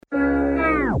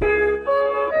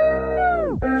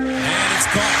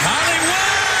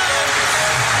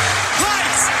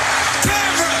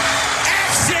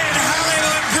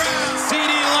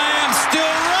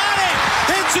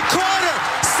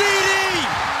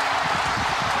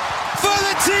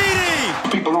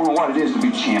TD! People don't know what it is to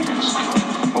be champions.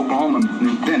 Oklahoma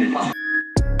invented it.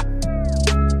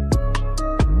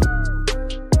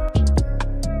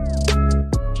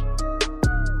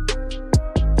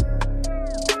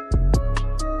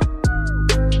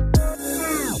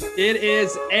 It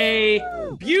is a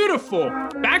beautiful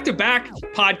back-to-back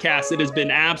podcast. It has been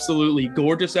absolutely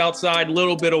gorgeous outside.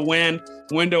 Little bit of wind,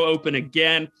 window open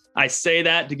again. I say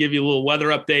that to give you a little weather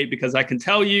update because I can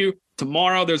tell you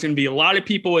tomorrow there's going to be a lot of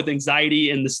people with anxiety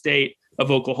in the state of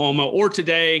Oklahoma, or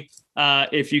today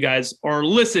if you guys are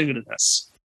listening to this.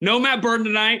 No Matt Burton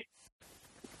tonight.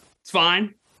 It's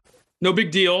fine. No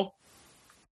big deal.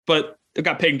 But I've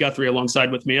got Peyton Guthrie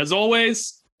alongside with me. As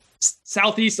always,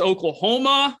 Southeast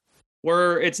Oklahoma,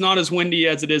 where it's not as windy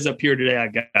as it is up here today, I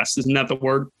guess. Isn't that the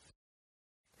word?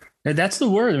 That's the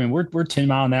word. I mean, we're 10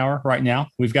 mile an hour right now.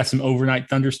 We've got some overnight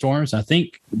thunderstorms. I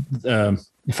think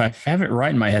if I have it right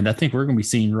in my head, I think we're going to be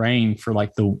seeing rain for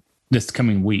like this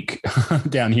coming week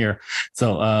down here.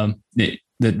 So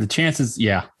the chances,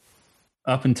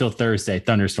 up until Thursday,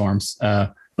 thunderstorms.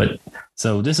 But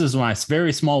so this is my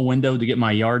very small window to get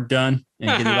my yard done and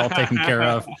get it all taken care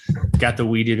of. Got the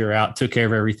weed eater out, took care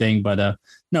of everything. But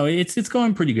no, it's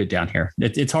going pretty good down here.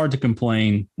 It's hard to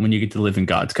complain when you get to live in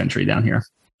God's country down here.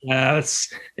 Yeah,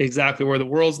 that's exactly where the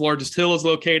world's largest hill is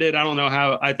located. I don't know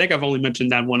how. I think I've only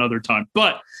mentioned that one other time.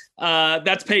 But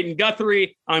that's Peyton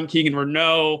Guthrie. I'm Keegan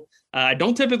Renault. I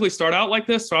don't typically start out like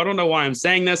this, so I don't know why I'm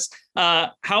saying this.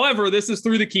 However, this is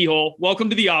Through the Keyhole.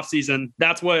 Welcome to the off season.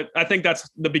 That's what I think. That's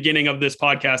the beginning of this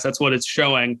podcast. That's what it's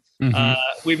showing. Mm-hmm.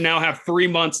 We've now have 3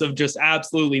 months of just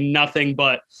absolutely nothing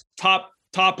but top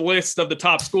list of the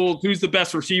top schools. Who's the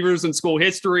best receivers in school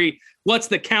history? What's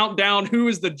the countdown? Who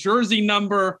is the jersey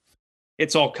number?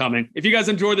 It's all coming. If you guys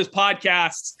enjoy this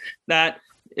podcast that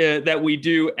we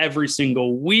do every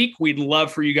single week, we'd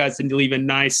love for you guys to leave a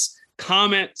nice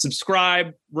comment,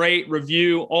 subscribe, rate,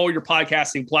 review, all your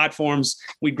podcasting platforms.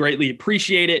 We'd greatly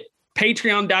appreciate it.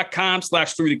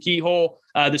 Patreon.com/Through the Keyhole.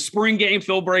 The spring game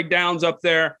fill breakdowns up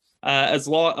there, as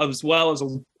well as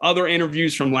other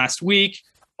interviews from last week.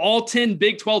 All 10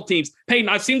 Big 12 teams. Peyton,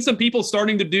 I've seen some people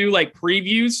starting to do like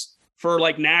previews for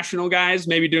like national guys,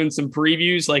 maybe doing some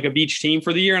previews like of each team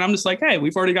for the year. And I'm just like, hey,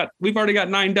 we've already got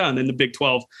 9 done in the Big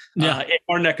 12 in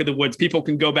our neck of the woods. People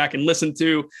can go back and listen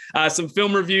to some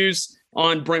film reviews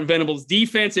on Brent Venables'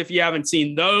 defense. If you haven't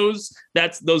seen those,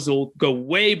 those will go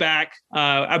way back.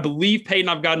 I believe, Peyton,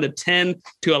 I've gotten to 10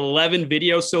 to 11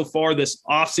 videos so far this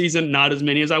offseason. Not as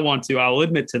many as I want to. I'll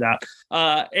admit to that.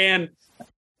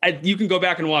 You can go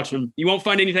back and watch them. You won't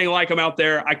find anything like them out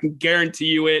there. I can guarantee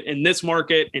you it in this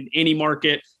market, in any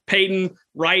market. Peyton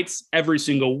writes every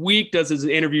single week, does his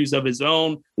interviews of his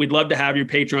own. We'd love to have you.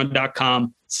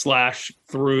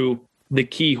 Patreon.com/Through the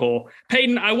Keyhole.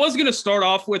 Peyton, I was going to start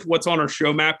off with what's on our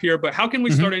show map here, but how can we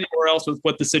start anywhere else with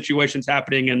what the situation's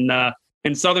happening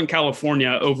in Southern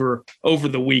California over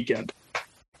the weekend?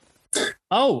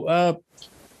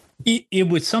 It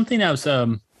was something that was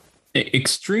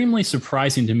extremely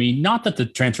surprising to me. Not that the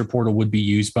transfer portal would be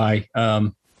used by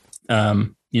LA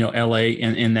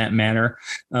in that manner,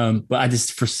 but I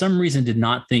just for some reason did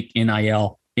not think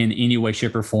NIL in any way,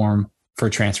 shape, or form for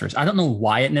transfers. I don't know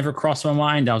why it never crossed my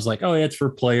mind. I was like, oh, it's for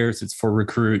players, it's for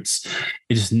recruits.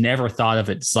 I just never thought of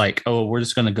it. It's like, oh, we're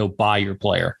just going to go buy your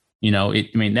player.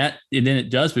 Then it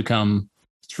does become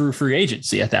true free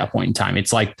agency at that point in time.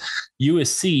 It's like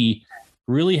USC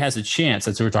really has a chance.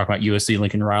 That's what we're talking about. USC,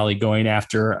 Lincoln Riley going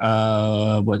after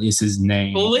what is his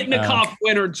name? Biletnikoff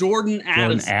winner Jordan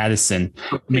Addison.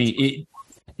 I mean,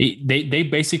 they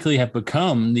basically have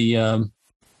become the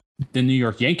New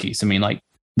York Yankees. I mean, like,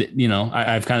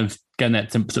 I've kind of gotten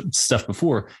that stuff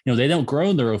before. They don't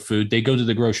grow their own food; they go to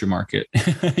the grocery market.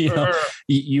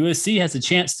 USC has a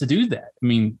chance to do that. I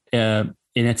mean, and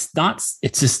it's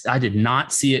just I did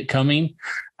not see it coming.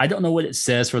 I don't know what it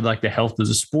says for like the health of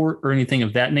the sport or anything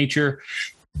of that nature.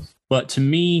 But to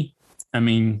me, I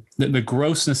mean, the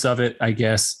grossness of it, I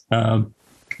guess,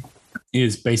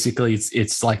 is basically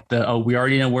it's like we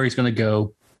already know where he's going to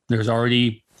go. There's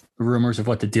already rumors of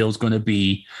what the deal is going to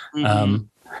be. Mm-hmm.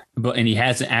 And he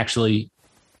hasn't actually.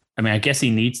 I mean, I guess he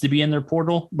needs to be in their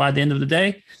portal by the end of the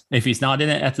day. If he's not in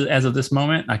it as of this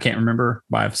moment, I can't remember,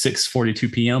 by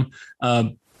 6:42 p.m.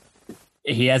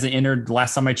 He hasn't entered the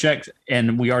last time I checked,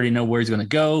 and we already know where he's going to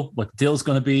go, what the deal is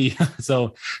going to be.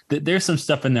 So there's some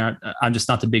stuff in there I'm just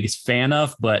not the biggest fan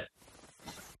of, but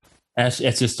it's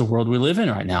just the world we live in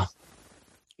right now.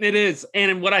 It is.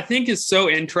 And what I think is so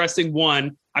interesting,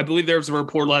 one, I believe there was a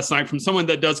report last night from someone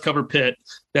that does cover Pitt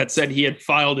that said he had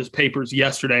filed his papers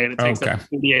yesterday, and it takes up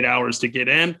 48 hours to get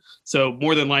in. So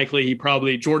more than likely,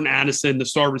 Jordan Addison, the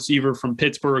star receiver from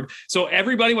Pittsburgh. So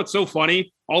everybody, what's so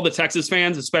funny, all the Texas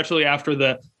fans, especially after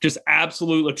the just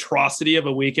absolute atrocity of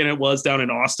a weekend it was down in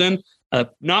Austin,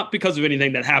 not because of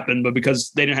anything that happened, but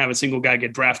because they didn't have a single guy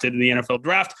get drafted in the NFL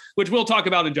draft, which we'll talk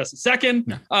about in just a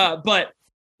second. But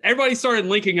everybody started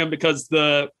linking him because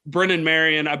the Brennan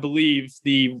Marion, I believe,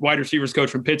 the wide receivers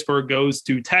coach from Pittsburgh, goes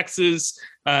to Texas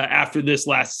after this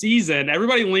last season.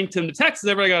 Everybody linked him to Texas.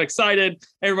 Everybody got excited.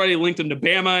 Everybody linked him to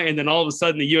Bama. And then all of a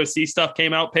sudden the USC stuff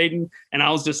came out, Peyton. And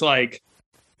I was just like,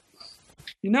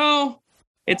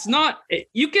 it's not,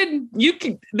 you can,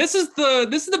 this is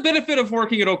the benefit of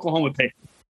working at Oklahoma, Peyton.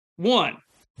 One,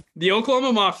 the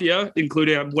Oklahoma Mafia,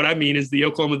 including what I mean is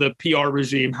the PR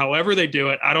regime, however they do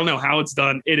it, I don't know how it's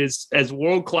done. It is as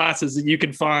world-class as you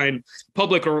can find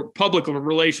public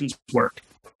relations work.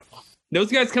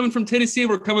 Those guys coming from Tennessee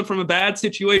were coming from a bad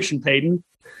situation, Peyton.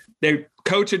 Their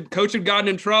coach had gotten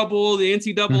in trouble. The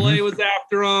NCAA was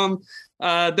after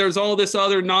them. There's all this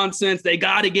other nonsense. They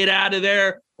got to get out of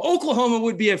there. Oklahoma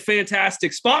would be a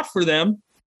fantastic spot for them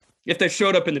if they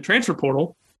showed up in the transfer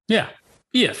portal. Yeah.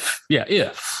 If.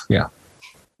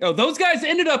 Oh, those guys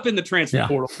ended up in the transfer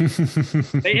portal.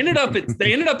 They ended up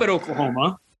at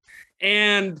Oklahoma,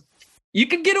 and you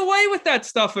could get away with that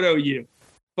stuff at OU.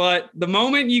 But the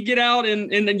moment you get out in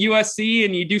the USC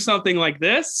and you do something like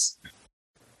this,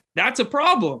 that's a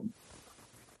problem.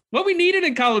 What we needed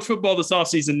in college football this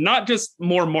offseason, not just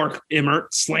more Mark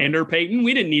Emmert slander, Peyton.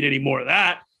 We didn't need any more of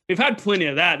that. We've had plenty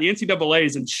of that. The NCAA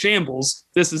is in shambles.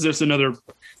 This is just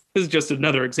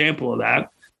another example of that.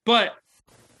 But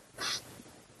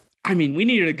I mean, we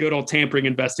needed a good old tampering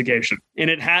investigation, and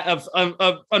it had.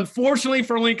 Unfortunately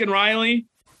for Lincoln Riley,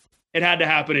 it had to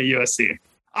happen at USC.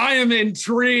 I am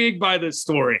intrigued by this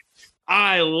story.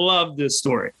 I love this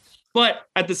story, but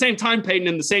at the same time, Peyton,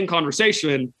 in the same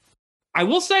conversation, I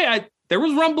will say there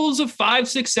was rumbles of 5,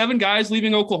 6, 7 guys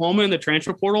leaving Oklahoma in the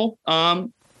transfer portal.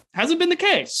 Hasn't been the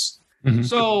case.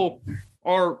 So,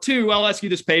 I'll ask you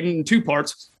this, Peyton, in 2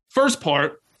 parts. First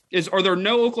part is, are there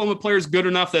no Oklahoma players good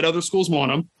enough that other schools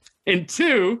want them? And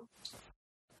 2,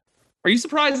 are you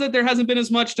surprised that there hasn't been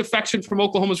as much defection from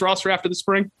Oklahoma's roster after the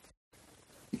spring?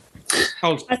 I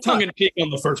was tongue in cheek on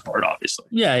the first part, obviously.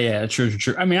 Yeah, true.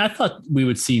 I mean, I thought we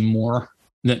would see more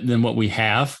than what we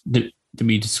have, to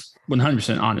be just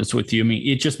 100% honest with you. I mean,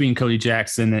 it just being Cody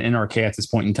Jackson and NRK at this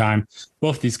point in time,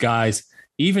 both these guys,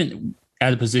 even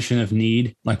at a position of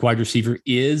need, like wide receiver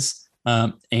is,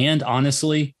 and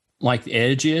honestly, like the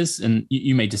edge is, and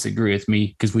you may disagree with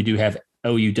me because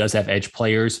OU does have edge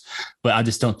players, but I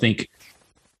just don't think,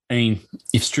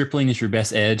 if Stripling is your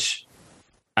best edge,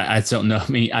 I don't know.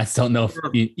 I don't know if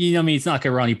it's not like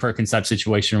a Ronnie Perkins type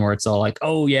situation where it's all like,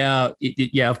 oh yeah,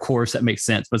 of course that makes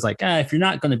sense. But it's like, if you're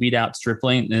not going to beat out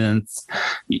Stripling, then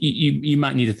you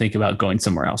might need to think about going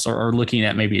somewhere else or looking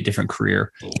at maybe a different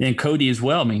career. And Cody as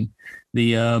well. I mean,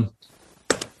 the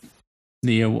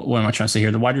what am I trying to say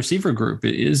here? The wide receiver group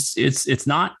it's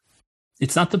not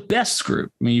the best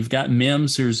group. I mean, you've got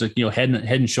Mims, who's head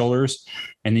and shoulders,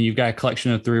 and then you've got a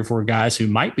collection of 3 or 4 guys who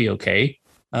might be okay.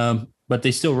 But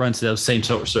they still run to those same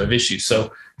sort of issues.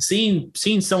 So seeing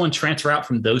someone transfer out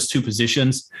from those 2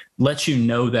 positions lets you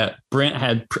know that Brent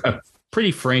had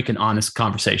pretty frank and honest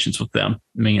conversations with them.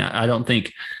 I mean, I don't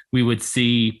think we would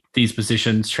see these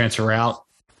positions transfer out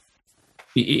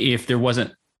if there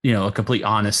wasn't, a complete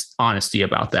honesty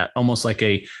about that. Almost like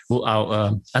I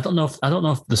don't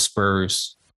know if the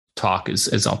Spurs talk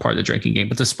is all part of the drinking game,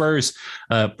 but the Spurs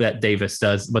that Davis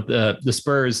does, but the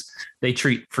Spurs, they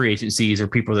treat free agencies or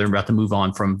people that are about to move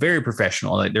on from very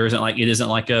professional. Like it isn't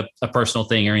like a personal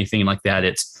thing or anything like that.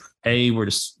 It's, hey,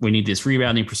 we need this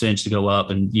rebounding percentage to go up,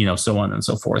 and so on and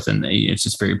so forth. And it's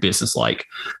just very businesslike.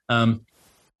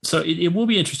 So it will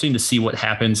be interesting to see what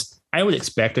happens. I would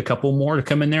expect a couple more to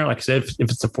come in there. Like I said,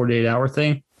 if it's a 48-hour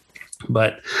thing,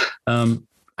 but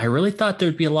I really thought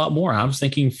there'd be a lot more. I was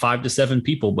thinking 5 to 7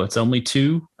 people, but it's only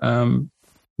 2.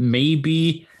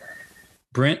 Maybe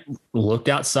Brent looked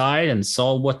outside and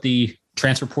saw what the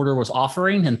transfer portal was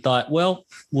offering and thought, well,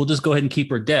 we'll just go ahead and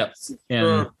keep our depth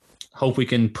and hope we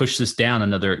can push this down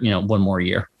another, 1 more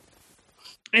year.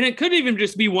 And it could even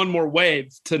just be one more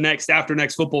wave to after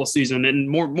next football season. And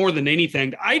more than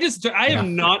anything, I have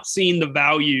not seen the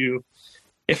value.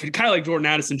 If a guy like Jordan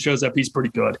Addison shows up, he's pretty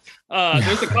good.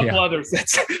 There's a couple others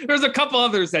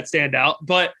that stand out,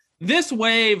 but this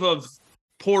wave of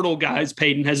portal guys,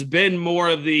 Peyton, has been more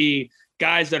of the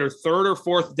guys that are third or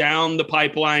fourth down the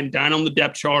pipeline, down on the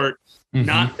depth chart.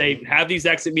 They have these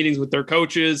exit meetings with their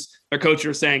coaches. Their coaches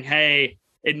are saying, hey,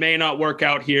 it may not work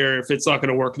out here. If it's not going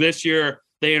to work this year,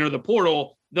 they enter the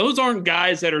portal. Those aren't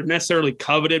guys that are necessarily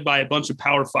coveted by a bunch of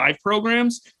Power 5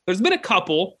 programs. There's been a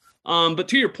couple, but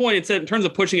to your point, it's in terms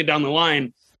of pushing it down the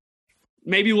line,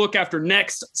 maybe look after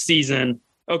next season.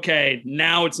 Okay,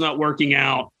 now it's not working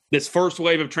out. This first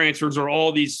wave of transfers are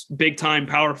all these big-time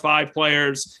Power 5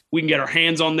 players. We can get our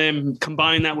hands on them,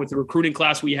 combine that with the recruiting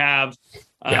class we have,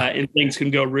 and things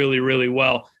can go really, really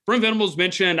well. Brent Venables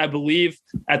mentioned, I believe,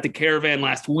 at the Caravan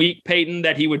last week, Peyton,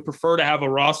 that he would prefer to have a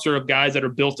roster of guys that are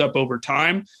built up over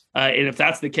time. And if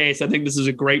that's the case, I think this is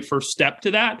a great first step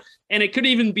to that. And it could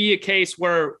even be a case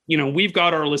where, we've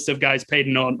got our list of guys,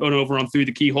 Peyton, on over on Through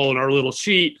the Keyhole in our little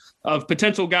sheet of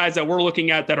potential guys that we're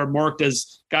looking at that are marked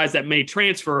as guys that may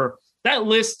transfer. That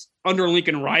list under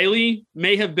Lincoln Riley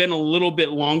may have been a little bit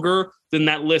longer than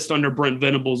that list under Brent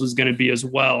Venables is going to be as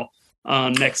well.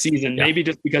 Next season, maybe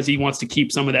just because he wants to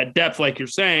keep some of that depth, like you're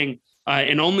saying,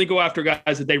 and only go after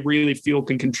guys that they really feel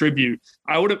can contribute.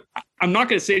 I'm not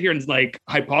going to sit here and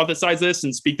hypothesize this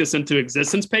and speak this into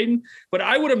existence, Peyton, but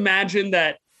I would imagine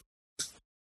that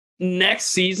next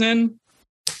season,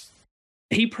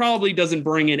 he probably doesn't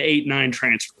bring in 8-9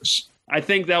 transfers. I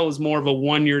think that was more of a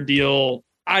 1-year deal.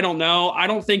 I don't know. I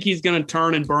don't think he's going to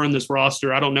turn and burn this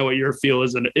roster. I don't know what your feel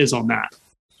is on that.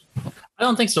 I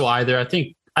don't think so either. I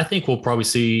think we'll probably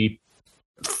see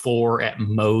 4 at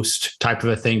most type of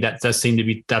a thing. That does seem to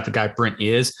be that the guy Brent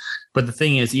is. But the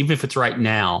thing is, even if it's right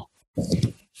now,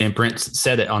 and Brent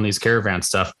said it on these Caravan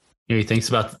stuff, he thinks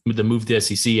about the move to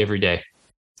SEC every day.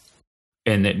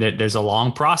 And there's a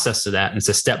long process to that. And it's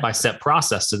a step-by-step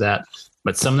process to that.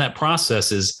 But some of that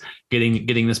process is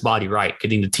getting this body right,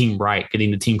 getting the team right, getting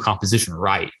the team composition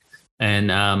right.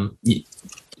 And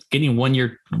getting one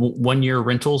year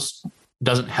rentals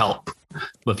doesn't help.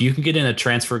 But if you can get in a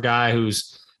transfer guy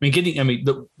as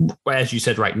you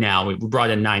said right now, we brought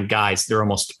in 9 guys. They're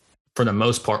almost, for the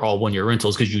most part, all 1-year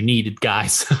rentals because you needed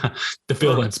guys to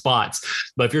fill in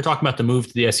spots. But if you're talking about the move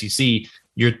to the SEC,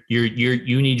 you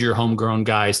need your homegrown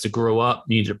guys to grow up.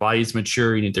 You need their bodies to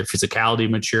mature. You need their physicality to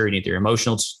mature. You need their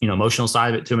emotional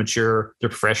side of it to mature, their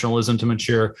professionalism to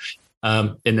mature.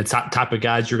 And the type of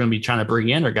guys you're going to be trying to bring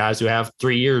in are guys who have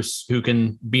 3 years who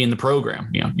can be in the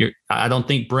program. I don't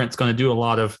think Brent's going to do a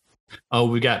lot of,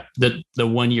 we got the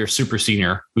 1-year super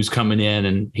senior who's coming in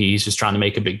and he's just trying to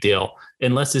make a big deal,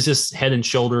 unless it's just head and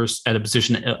shoulders at a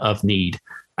position of need.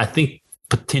 I think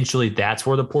potentially that's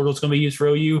where the portal is going to be used for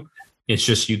OU. It's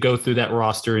just you go through that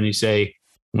roster and you say,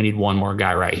 we need one more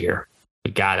guy right here.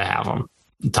 We got to have him,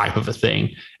 type of a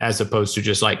thing, as opposed to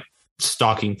just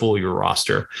stocking full your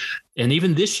roster. And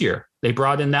even this year, they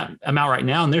brought in that amount right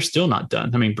now, and they're still not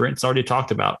done. I mean, Brent's already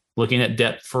talked about looking at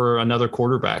depth for another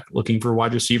quarterback, looking for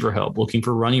wide receiver help, looking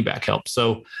for running back help.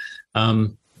 So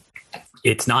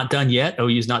it's not done yet.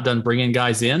 OU's not done bringing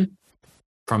guys in,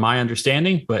 from my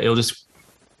understanding, but it'll just,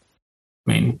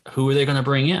 who are they going to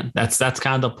bring in? That's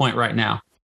kind of the point right now.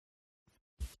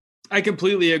 I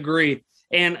completely agree.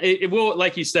 And it will,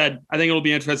 like you said, I think it'll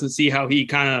be interesting to see how he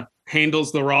kind of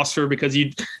handles the roster, because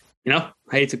I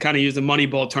hate to kind of use a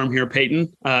Moneyball term here,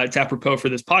 Peyton. It's apropos for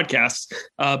this podcast,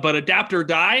 but adapt or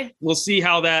die. We'll see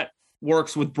how that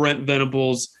works with Brent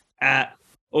Venables at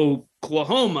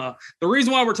Oklahoma. The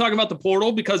reason why we're talking about the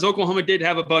portal, because Oklahoma did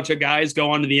have a bunch of guys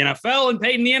go on to the NFL, and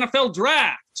Peyton, the NFL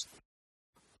draft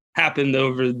happened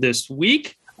over this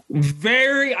week.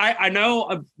 I know,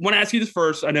 I want to ask you this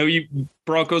first. I know you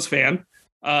Broncos fan.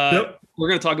 Yep. We're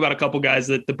going to talk about a couple guys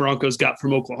that the Broncos got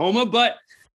from Oklahoma, but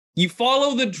you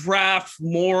follow the draft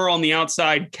more on the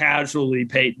outside casually,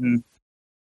 Peyton.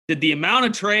 Did the amount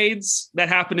of trades that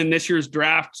happened in this year's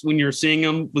draft, when you're seeing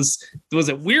them, was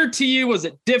it weird to you? Was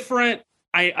it different?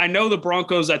 I know the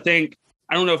Broncos, I don't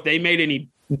know if they made any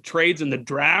trades in the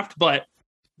draft, but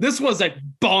this was a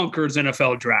bonkers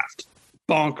NFL draft.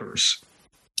 Bonkers.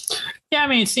 Yeah,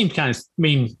 it seemed kind of,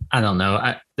 I don't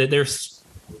know.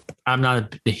 I'm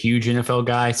not a huge NFL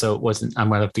guy, so I'm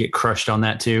going to have to get crushed on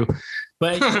that too.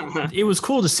 But it was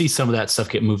cool to see some of that stuff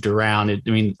get moved around.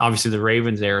 Obviously the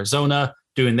Ravens, Arizona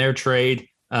doing their trade.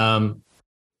 I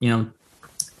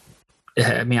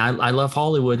love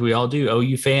Hollywood. We all do,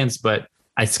 OU fans, but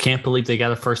I just can't believe they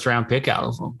got a first round pick out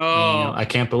of him. I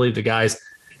can't believe the guy's,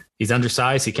 he's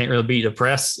undersized. He can't really beat the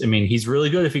press. He's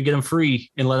really good if you get him free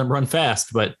and let him run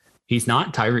fast, but he's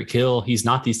not Tyreek Hill. He's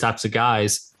not these types of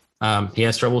guys. He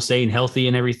has trouble staying healthy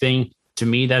and everything. To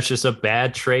me, that's just a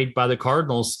bad trade by the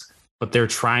Cardinals, but they're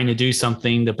trying to do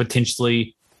something to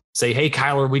potentially say, hey,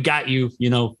 Kyler, we got you,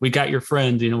 we got your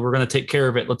friend, we're going to take care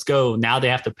of it. Let's go. Now they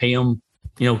have to pay him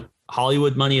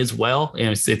Hollywood money as well. And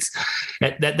it's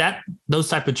that those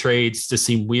type of trades just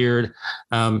seem weird.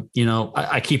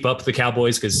 I keep up with the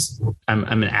Cowboys because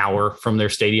I'm an hour from their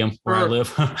stadium where I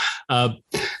live.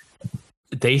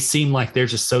 They seem like they're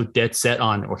just so dead set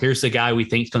on, well, here's the guy we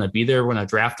think is going to be there when I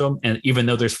draft them. And even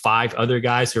though there's 5 other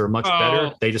guys who are much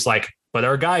better, they just like, but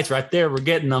our guys right there, we're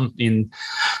getting them. And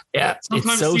yeah,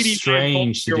 sometimes it's so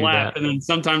strange to do that. And then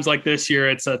sometimes like this year,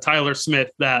 it's a Tyler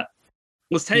Smith that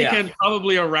was taken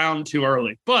probably around too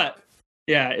early. But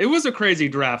yeah, it was a crazy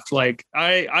draft. Like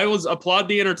I was applaud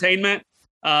the entertainment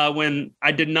when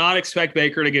I did not expect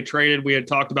Baker to get traded. We had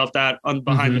talked about that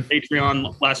behind the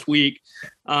Patreon last week.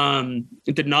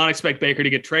 Did not expect Baker to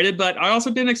get traded, but I also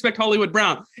didn't expect Hollywood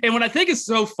Brown. And what I think is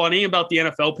so funny about the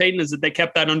NFL, Peyton, is that they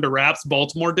kept that under wraps.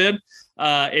 Baltimore did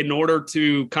in order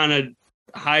to kind of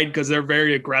hide, because they're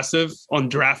very aggressive on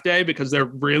draft day, because they're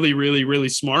really, really, really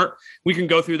smart. We can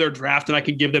go through their draft and I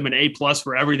can give them an A+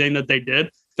 for everything that they did.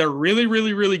 They're really,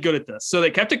 really, really good at this. So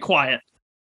they kept it quiet.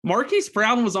 Marquise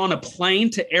Brown was on a plane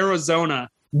to Arizona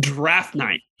draft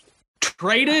night,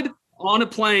 traded on a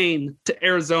plane to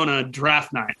Arizona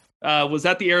draft night, was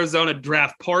at the Arizona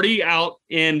draft party out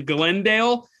in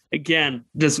Glendale. Again,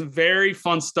 just very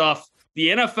fun stuff. The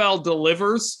NFL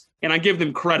delivers, and I give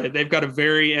them credit. They've got a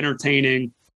very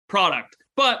entertaining product.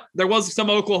 But there was some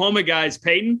Oklahoma guys,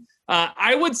 Peyton.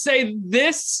 I would say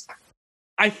this,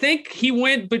 I think he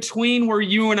went between where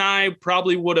you and I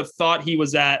probably would have thought he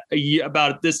was at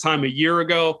about this time a year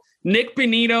ago. Nick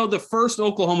Bonitto, the first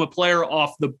Oklahoma player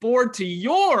off the board to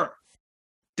your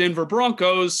Denver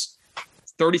Broncos,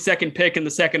 32nd pick in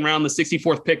the second round, the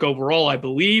 64th pick overall, I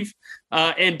believe.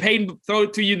 And Peyton, throw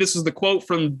it to you. This is the quote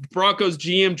from Broncos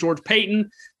GM George Paton.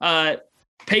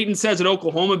 Peyton says at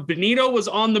Oklahoma, Bonitto was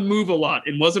on the move a lot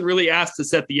and wasn't really asked to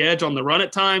set the edge on the run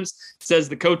at times. Says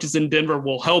the coaches in Denver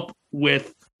will help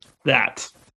with that.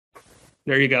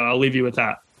 There you go. I'll leave you with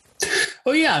that.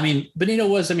 Oh, yeah. I mean,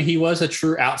 Bonitto he was a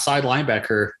true outside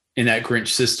linebacker in that Grinch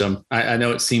system. I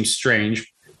know it seems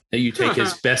strange that you take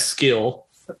his best skill,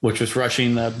 which was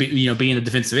rushing, being a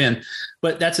defensive end,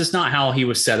 but that's just not how he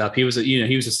was set up. He was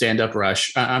a stand-up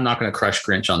rush. I'm not going to crush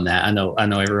Grinch on that. I know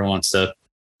everyone wants to.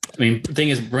 I mean, the thing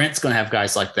is, Brent's going to have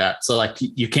guys like that. So like,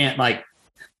 you can't like,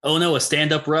 oh no, a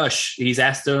stand-up rush. He's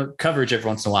asked to coverage every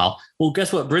once in a while. Well,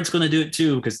 guess what? Brent's going to do it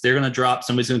too, because they're going to drop.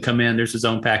 Somebody's going to come in. There's his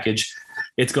own package.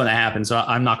 It's going to happen. So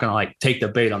I'm not going to like take the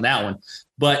bait on that one.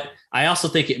 But I also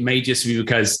think it may just be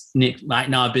because Nick might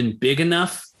not have been big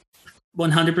enough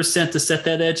 100% to set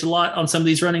that edge a lot on some of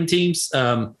these running teams.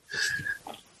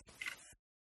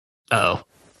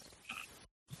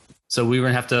 So we were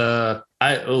going to have to,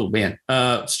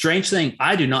 strange thing.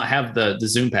 I do not have the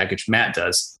Zoom package. Matt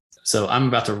does. So I'm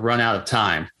about to run out of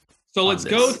time. So let's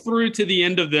go through to the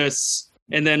end of this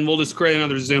and then we'll just create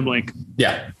another Zoom link.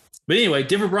 Yeah. But anyway,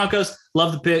 Denver Broncos,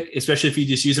 love the pick, especially if you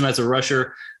just use them as a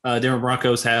rusher. Denver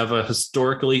Broncos have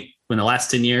historically, in the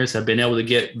last 10 years, have been able to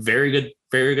get very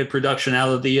good production out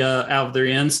of their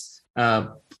ends,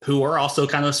 who are also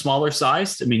kind of smaller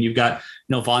sized. I mean, you've got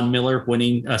Von Miller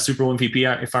winning Super Bowl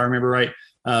MVP, if I remember right,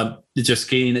 just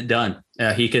getting it done.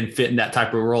 He can fit in that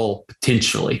type of role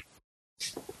potentially.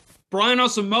 Brian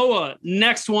Asamoah,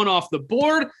 next one off the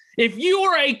board. If you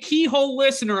are a Keyhole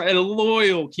listener, a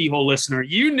loyal Keyhole listener,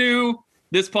 you knew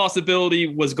this possibility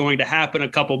was going to happen a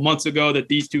couple months ago, that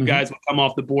these two guys would come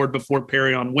off the board before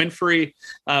Perrion Winfrey.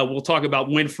 We'll talk about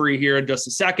Winfrey here in just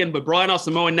a second, but Brian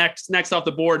Asamoah next off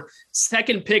the board,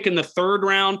 second pick in the third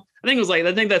round. I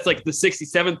think that's like the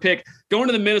 67th pick, going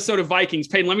to the Minnesota Vikings.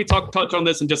 Peyton, let me touch on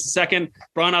this in just a second.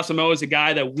 Brian Asamoah is a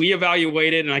guy that we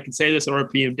evaluated, and I can say this in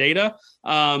RPM data,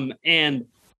 and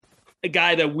a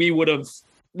guy that we would have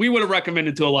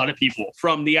recommended to a lot of people,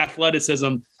 from the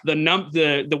athleticism,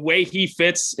 the way he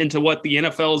fits into what the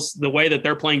NFL's, the way that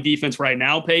they're playing defense right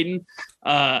now, Peyton,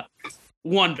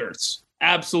 wonders,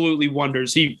 absolutely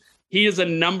wonders. He is a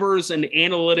numbers and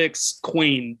analytics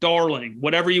queen, darling,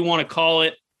 whatever you want to call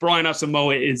it. Brian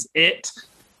Asamoah is it.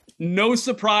 No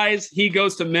surprise he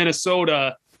goes to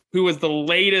Minnesota, who is the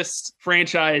latest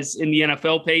franchise in the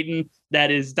NFL, Peyton,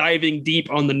 that is diving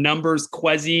deep on the numbers.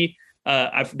 Kwesi,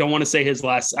 I don't want to say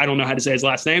I don't know how to say his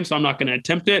last name, so I'm not going to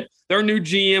attempt it. Their new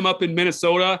GM up in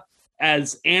Minnesota,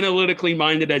 as analytically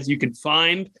minded as you can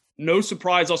find. No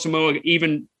surprise, Asamoah,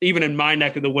 even in my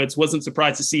neck of the woods, wasn't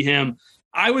surprised to see him.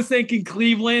 I was thinking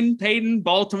Cleveland, Peyton,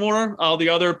 Baltimore, all the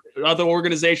other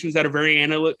organizations that are very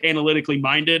analytically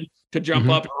minded to jump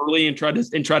up early and try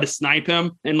to snipe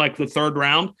him in like the third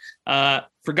round.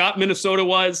 Forgot Minnesota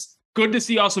was. Good to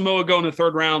see Asamoah go in the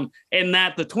third round, and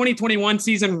that the 2021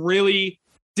 season really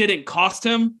didn't cost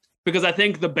him. because I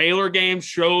think the Baylor game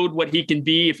showed what he can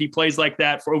be if he plays like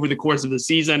that for over the course of the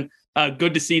season.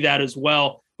 Good to see that as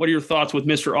well. What are your thoughts with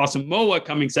Mr. Asamoah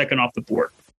coming second off the board?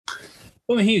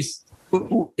 Well, I mean,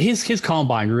 his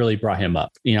combine really brought him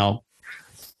up. You know,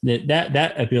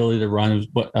 that ability to run,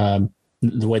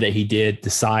 the way that he did, the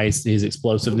size, his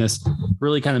explosiveness,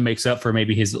 really kind of makes up for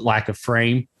maybe his lack of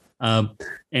frame.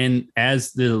 And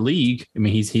as the league, I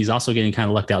mean, he's also getting kind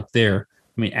of lucked out there.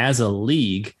 I mean, as a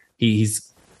league,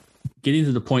 he's getting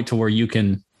to the point to where you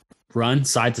can run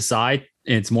side to side.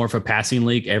 And it's more of a passing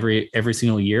league every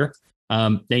single year.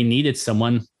 They needed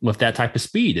someone with that type of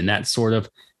speed and that sort of,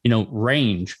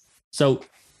 range. So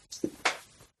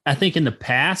I think in the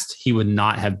past, he would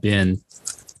not have been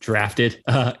drafted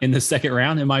in the second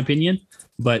round, in my opinion.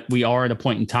 But we are at a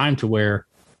point in time to where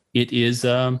it is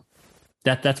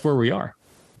that's where we are.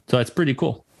 So that's pretty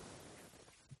cool.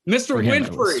 Mr.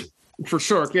 Winfrey, for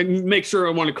sure. Can make sure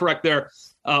I want to correct there.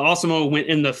 Asamoah went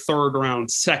in the third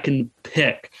round, second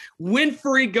pick.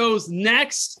 Winfrey goes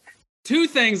next. Two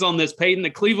things on this, Peyton. The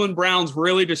Cleveland Browns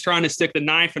really just trying to stick the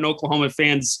knife in Oklahoma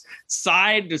fans'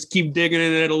 side, just keep digging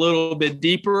in it a little bit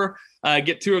deeper.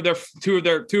 Get two of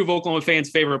Oklahoma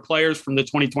fans' favorite players from the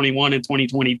 2021 and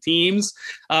 2020 teams.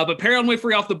 But Perrion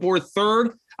Winfrey off the board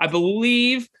third, I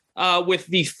believe. With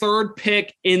the third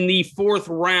pick in the fourth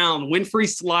round, Winfrey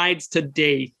slides to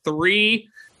day 3.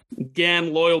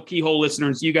 Again, loyal Keyhole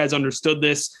listeners, you guys understood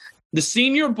this. The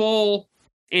Senior Bowl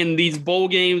and these bowl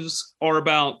games are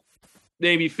about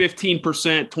maybe 15%,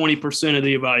 20% of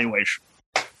the evaluation.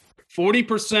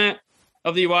 40%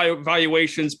 of the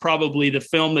evaluation is probably the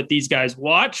film that these guys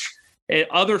watch.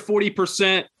 Other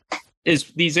 40% is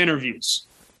these interviews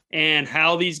and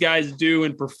how these guys do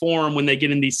and perform when they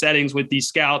get in these settings with these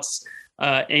scouts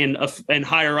and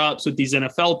higher ups with these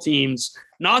NFL teams.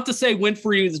 Not to say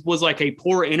Winfrey was like a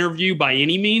poor interview by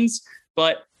any means,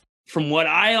 but from what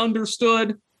I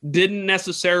understood, didn't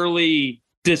necessarily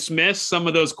dismiss some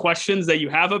of those questions that you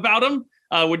have about him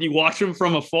when you watch him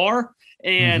from afar.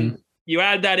 And you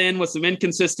add that in with some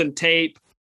inconsistent tape.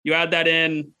 You add that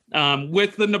in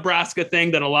with the Nebraska thing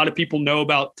that a lot of people know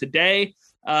about today.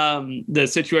 The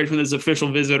situation with his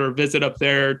official visit up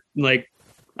there, like,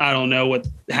 I don't know what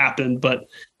happened, but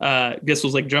this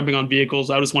was like jumping on vehicles.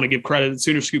 I just want to give credit.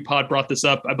 Sooner Scoop Pod brought this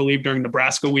up, I believe, during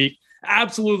Nebraska week.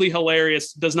 Absolutely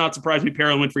hilarious. Does not surprise me.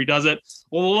 Perrion Winfrey does it.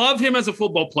 Love him as a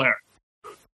football player.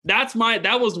 That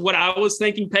was what I was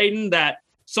thinking, Peyton, that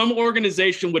some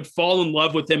organization would fall in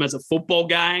love with him as a football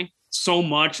guy so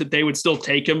much that they would still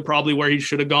take him probably where he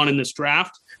should have gone in this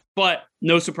draft. But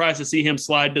no surprise to see him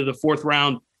slide to the fourth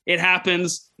round. It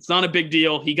happens. It's not a big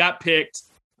deal. He got picked.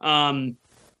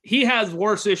 He has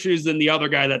worse issues than the other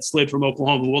guy that slid from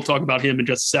Oklahoma. We'll talk about him in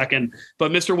just a second.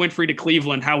 But Mr. Winfrey to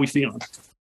Cleveland, how we feeling?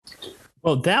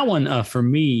 Well, that one for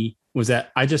me was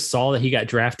that I just saw that he got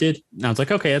drafted. And I was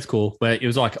like, okay, that's cool. But it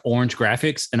was like orange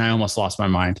graphics, and I almost lost my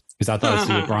mind because I thought it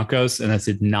was the Broncos, and I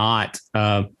did not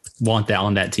want that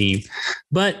on that team.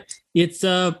 But it's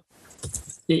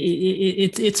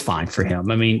fine for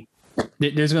him. I memean,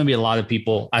 there's going to be a lot of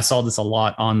people. I saw this a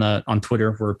lot on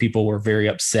Twitter where people were very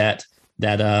upset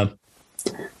that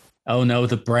oh no,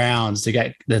 the Browns, they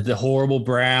got the horrible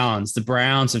Browns. The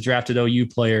Browns have drafted OU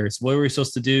players. What were we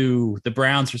supposed to do? The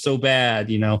Browns are so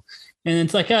bad, And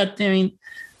it's like, I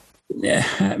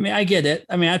get it.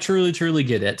 I mean, I truly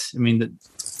get it. I mean,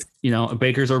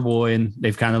 Baker's our boy, and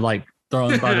they've kind of like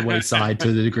thrown by the wayside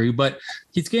to the degree, but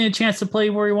he's getting a chance to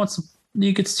play where he wants to.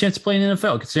 He gets a chance to play in the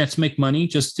NFL, gets a chance to make money,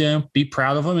 just be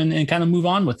proud of him and kind of move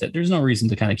on with it. There's no reason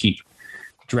to kind of keep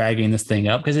dragging this thing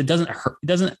up because it doesn't hurt. It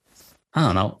doesn't. I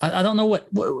don't know. I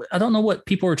don't know what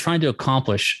people are trying to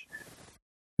accomplish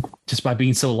just by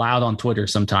being so loud on Twitter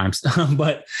sometimes.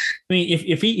 But I mean,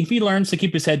 if he learns to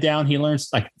keep his head down, he learns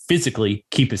like physically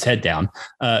keep his head down.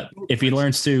 If he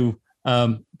learns to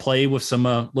play with some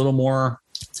little more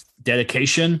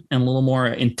dedication and a little more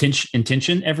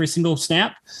intention every single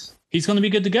snap, he's going to be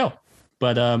good to go.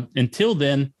 But until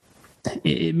then,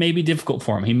 it may be difficult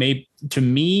for him. To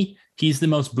me, he's the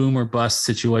most boom or bust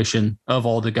situation of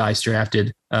all the guys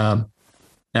drafted from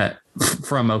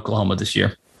Oklahoma this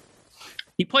year.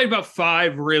 He played about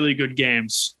 5 really good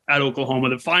games at Oklahoma.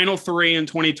 The final 3 in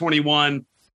 2021,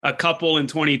 a couple in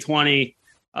 2020.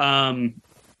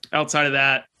 Outside of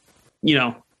that,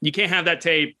 you can't have that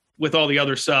tape with all the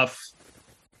other stuff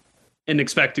and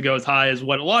expect to go as high as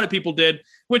what a lot of people did,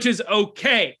 which is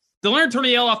okay. Delarrin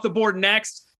Turner-Yell off the board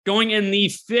next, going in the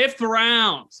 5th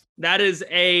round. That is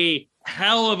a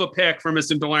hell of a pick for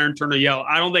Mr. Delarrin Turner-Yell.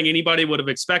 I don't think anybody would have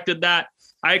expected that.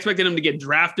 I expected him to get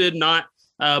drafted, not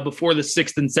before the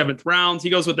 6th and 7th rounds. He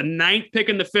goes with the 9th pick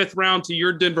in the 5th round to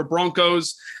your Denver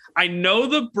Broncos. I know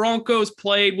the Broncos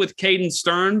played with Caden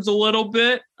Stearns a little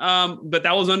bit, but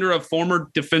that was under a former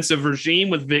defensive regime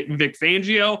with Vic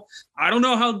Fangio. I don't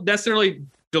know how necessarily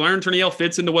Delarrin Turner-Yell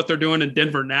fits into what they're doing in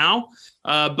Denver now.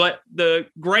 But the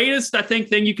greatest, I think,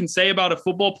 thing you can say about a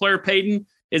football player, Peyton,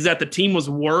 is that the team was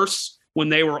worse when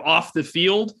they were off the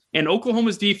field, and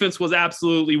Oklahoma's defense was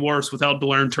absolutely worse without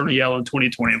Delarrin Turner-Yell in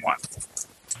 2021.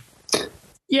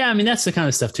 Yeah, I mean, that's the kind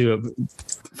of stuff too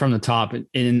from the top.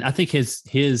 And I think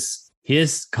his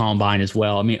combine as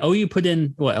well. I mean, OU put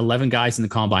in 11 guys in the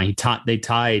combine. They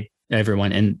tied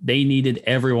everyone, and they needed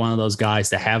every one of those guys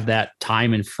to have that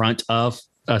time in front of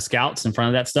scouts, in front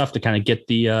of that stuff, to kind of get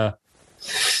the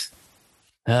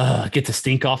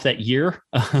stink off that year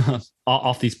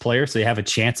off these players, so they have a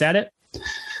chance at it.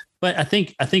 But I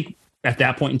think at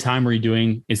that point in time, what you're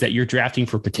doing is that you're drafting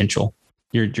for potential.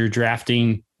 You're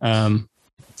drafting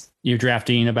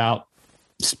about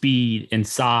speed and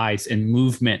size and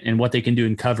movement and what they can do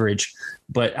in coverage.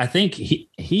 But I think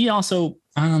he also,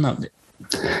 I don't know,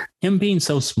 him being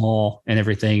so small and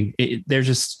everything, there's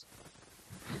just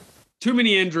too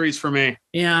many injuries for me.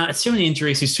 Yeah, it's too many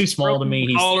injuries. He's too small to me.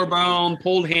 He's collarbone,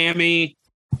 pulled hammy.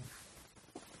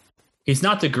 He's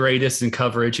not the greatest in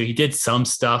coverage. He did some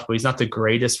stuff, but he's not the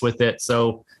greatest with it.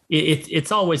 So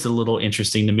it's always a little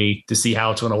interesting to me to see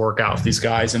how it's going to work out with these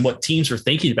guys and what teams are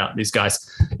thinking about these guys.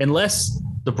 Unless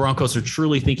the Broncos are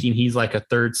truly thinking he's like a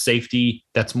third safety,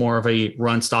 that's more of a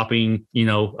run stopping,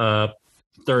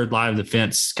 third line of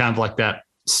defense, kind of like that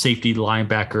safety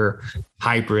linebacker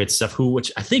hybrid stuff,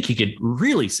 which I think he could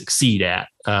really succeed at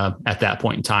that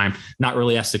point in time. Not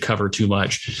really asked to cover too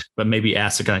much, but maybe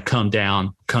asked to kind of come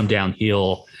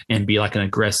downhill and be like an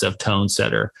aggressive tone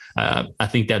setter. I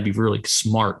think that'd be really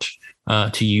smart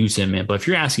to use him in. But if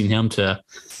you're asking him to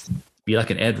be like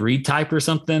an Ed Reed type or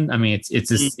something, I mean, it's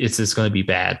just going to be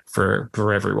bad for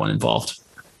everyone involved.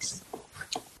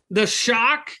 The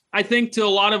shock, I think, to a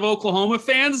lot of Oklahoma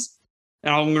fans,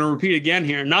 and I'm going to repeat again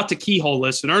here, not to keyhole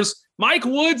listeners, Mike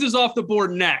Woods is off the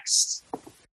board next.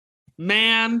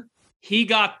 Man, he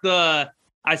got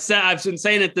I've been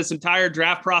saying it this entire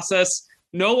draft process,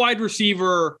 no wide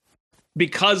receiver,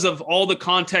 because of all the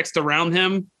context around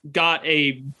him, got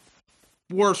a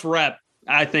worse rep,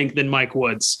 I think, than Mike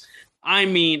Woods. I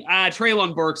mean,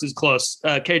 Treylon Burks is close.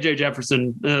 KJ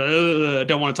Jefferson,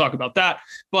 don't want to talk about that.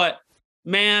 But,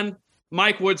 man,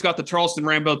 Mike Woods got the Charleston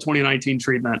Rambo 2019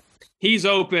 treatment. He's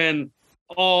open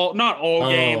not all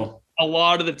game, a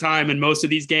lot of the time in most of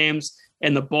these games,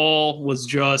 and the ball was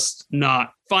just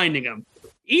not finding him.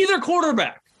 Either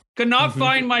quarterback could not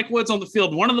find Mike Woods on the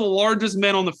field. One of the largest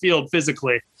men on the field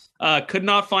physically could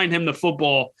not find him the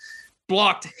football,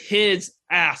 blocked his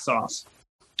ass off.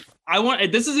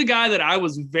 This is a guy that I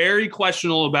was very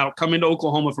questionable about coming to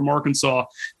Oklahoma from Arkansas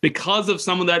because of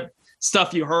some of that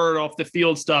stuff you heard off the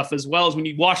field stuff, as well as when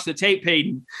you watch the tape,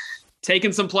 Peyton,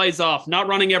 taking some plays off, not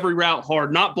running every route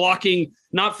hard, not blocking,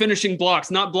 not finishing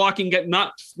blocks, not blocking,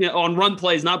 on run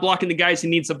plays, not blocking the guys he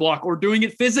needs to block, or doing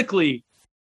it physically.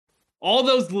 All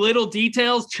those little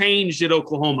details changed at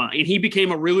Oklahoma, and he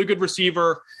became a really good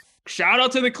receiver. Shout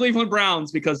out to the Cleveland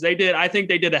Browns, because I think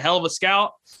they did a hell of a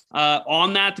scout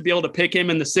on that to be able to pick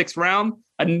him in the 6th round.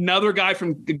 Another guy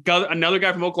from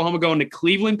Oklahoma going to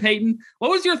Cleveland, Peyton. What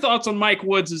was your thoughts on Mike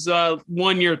Woods'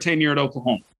 1-year tenure at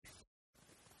Oklahoma?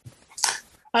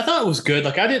 I thought it was good.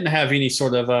 Like, I didn't have any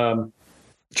sort of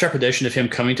trepidation of him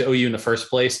coming to OU in the first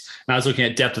place. And I was looking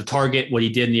at depth of target, what he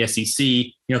did in the SEC.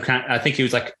 I think he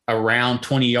was like around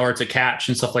 20 yards a catch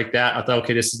and stuff like that. I thought,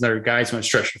 okay, this is another guy who's going to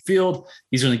stretch the field.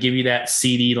 He's going to give you that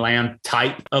CeeDee Lamb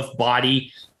type of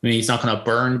body. I mean, he's not going to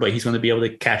burn, but he's going to be able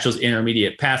to catch those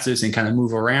intermediate passes and kind of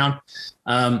move around.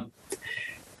 I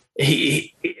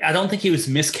don't think he was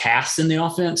miscast in the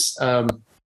offense.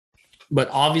 But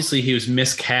obviously he was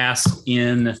miscast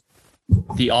in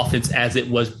the offense as it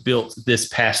was built this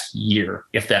past year,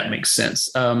 if that makes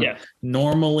sense.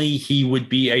 Normally he would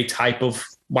be a type of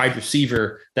wide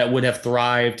receiver that would have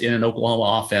thrived in an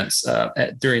Oklahoma offense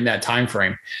during that time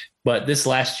frame. But this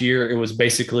last year, it was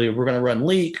basically, we're going to run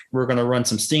leak, we're going to run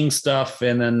some sting stuff,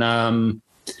 and then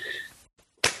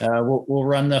we'll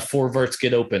run the 4 verts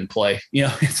get open play.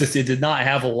 It did not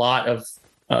have a lot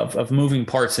of moving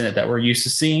parts in it that we're used to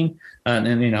seeing.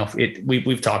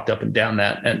 We've talked up and down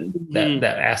that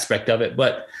aspect of it,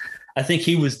 but I think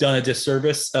he was done a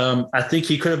disservice. I think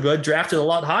he could have been drafted a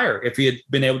lot higher if he had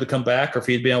been able to come back, or if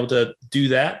he had been able to do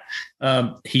that.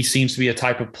 He seems to be a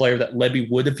type of player that Lebby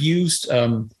would have used.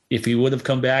 If he would have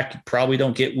come back, you probably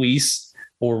don't get Weiss,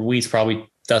 or Weiss probably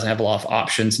doesn't have a lot of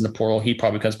options in the portal. He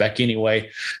probably comes back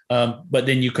anyway. But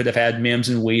then you could have had Mims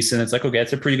and Weiss, and it's like, okay,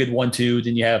 that's a pretty good 1-2.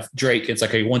 Then you have Drake. It's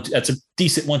like that's a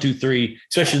decent 1-2-3,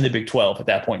 especially in the Big 12 at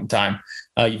that point in time.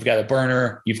 You've got a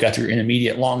burner, you've got your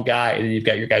intermediate long guy, and then you've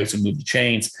got your guy who's going to move the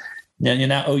chains.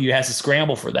 Now OU has to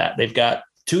scramble for that. They've got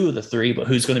 2 of the 3, but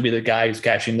who's going to be the guy who's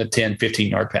catching the 10,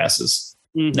 15-yard passes?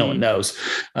 Mm-hmm. No one knows.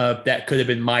 That could have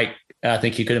been Mike. I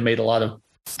think he could have made a lot of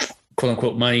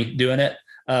quote-unquote money doing it.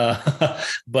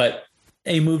 But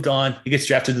he moved on. He gets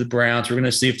drafted to the Browns. We're going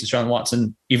to see if Deshaun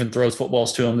Watson even throws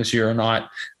footballs to him this year or not.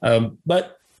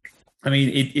 But I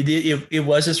mean, it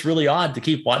was just really odd to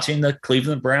keep watching the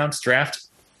Cleveland Browns draft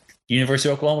University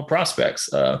of Oklahoma prospects.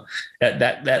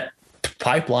 That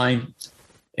pipeline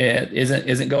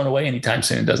isn't going away anytime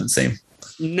soon. It doesn't seem.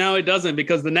 No, it doesn't,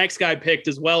 because the next guy picked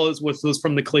as well as was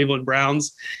from the Cleveland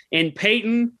Browns. And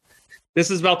Peyton,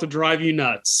 this is about to drive you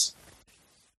nuts.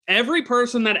 Every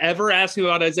person that ever asked me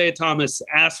about Isaiah Thomas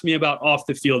asked me about off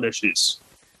the field issues.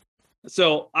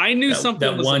 So I knew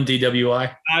something. That one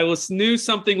DWI. Knew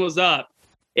something was up.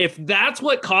 If that's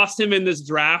what cost him in this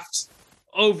draft,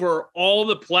 over all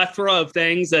the plethora of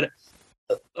things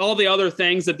all the other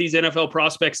things that these NFL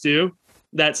prospects do,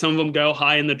 that some of them go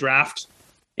high in the draft,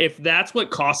 if that's what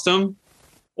cost him,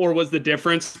 or was the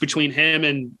difference between him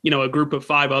and a group of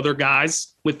 5 other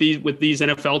guys with these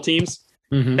NFL teams,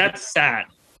 that's sad.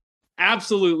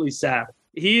 Absolutely sad.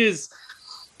 He is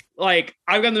like,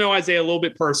 I've gotten to know Isaiah a little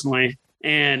bit personally,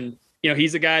 and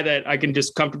he's a guy that I can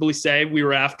just comfortably say we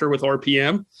were after with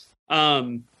RPM.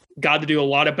 Got to do a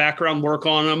lot of background work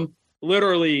on him.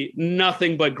 Literally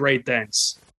nothing but great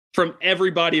things from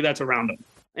everybody that's around him.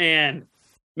 And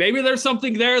maybe there's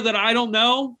something there that I don't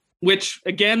know, which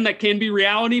again, that can be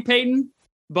reality, Peyton,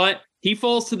 but he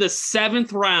falls to the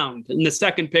 7th round, in the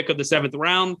second pick of the 7th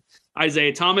round.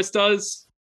 Isaiah Thomas does.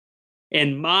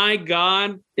 And my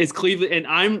God, is Cleveland, and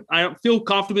I don't feel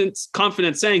confident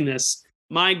saying this.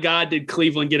 My God, did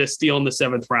Cleveland get a steal in the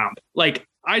 7th round? Like,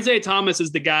 Isaiah Thomas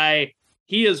is the guy.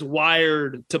 He is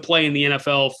wired to play in the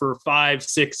NFL for 5,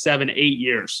 6, 7, 8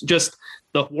 years. Just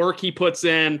the work he puts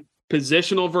in,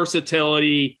 positional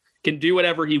versatility, can do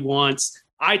whatever he wants.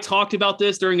 I talked about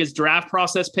this during his draft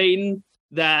process, Peyton,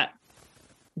 that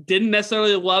didn't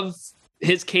necessarily love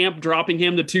his camp dropping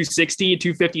him to 260,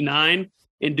 259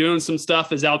 and doing some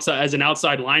stuff as an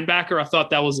outside linebacker. I thought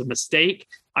that was a mistake.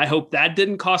 I hope that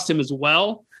didn't cost him as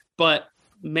well. But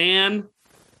man,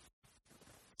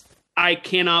 I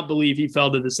cannot believe he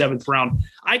fell to the 7th round.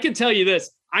 I can tell you this.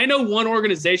 I know one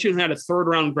organization who had a 3rd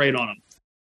round grade on him.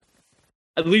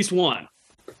 At least one.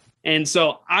 And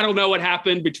so I don't know what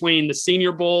happened between the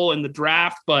Senior Bowl and the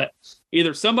draft, but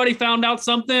either somebody found out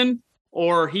something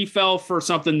or he fell for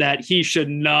something that he should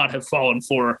not have fallen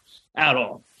for at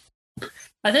all.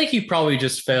 I think he probably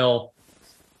just fell.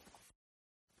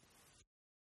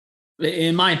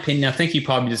 In my opinion, I think he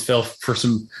probably just fell for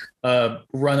some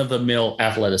run-of-the-mill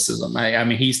athleticism. I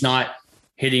mean, he's not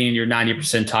hitting your 90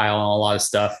 percentile on a lot of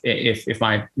stuff, if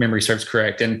my memory serves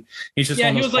correct. And he's just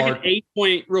he was like an 8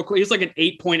 point, real quick. He was like an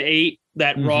 8.8,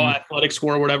 that raw athletic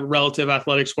score, whatever, relative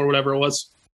athletic score, whatever it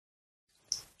was.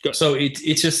 Good. So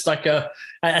it's just like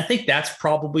I think that's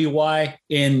probably why.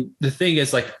 And the thing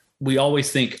is, like, we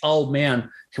always think, oh man,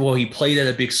 well, he played at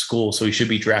a big school, so he should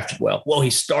be drafted well. Well, he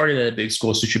started at a big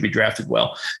school, so he should be drafted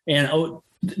well. And I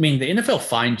mean, the NFL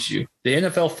finds you. The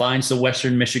NFL finds the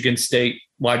Western Michigan State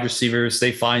wide receivers.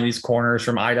 They find these corners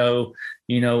from Idaho,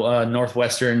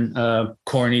 Northwestern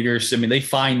corn eaters. I mean, they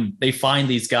find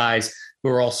these guys who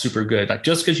are all super good. Like,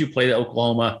 just because you played at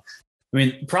Oklahoma, I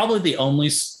mean, probably the only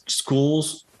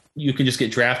schools you can just get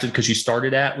drafted because you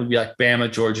started at would be like Bama,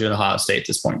 Georgia, and Ohio State at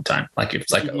this point in time. Like, if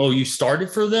it's like, oh, you started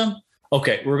for them,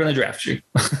 okay, we're going to draft you.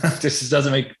 This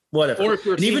doesn't make whatever.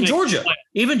 And even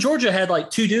Georgia had like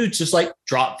 2 dudes just like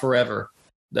drop forever.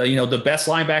 The best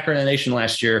linebacker in the nation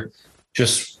last year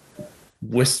just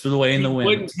whisked away in the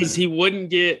wind because he wouldn't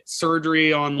get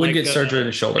surgery on. Wouldn't get surgery on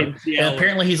his shoulder. And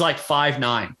apparently he's like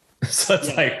 5'9". So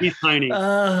it's like he's tiny.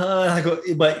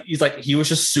 But he's like, he was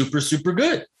just super, super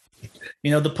good.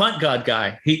 The punt god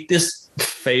guy, he just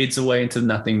fades away into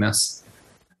nothingness.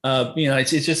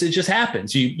 It just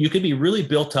happens. You could be really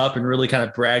built up and really kind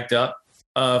of bragged up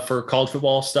for college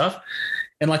football stuff.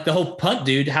 And like the whole punt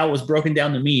dude, how it was broken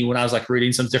down to me when I was like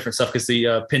reading some different stuff, because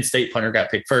the Penn State punter got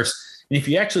picked first. And if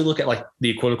you actually look at like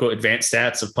the quote unquote advanced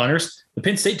stats of punters, the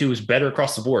Penn State dude was better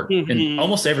across the board in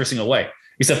almost every single way.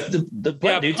 Except the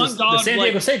punt dude, the San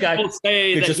Diego State guy,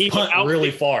 could just punt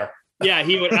really far. Yeah,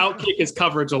 he would outkick his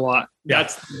coverage a lot.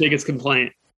 That's the biggest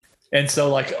complaint. And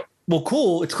so, like, well,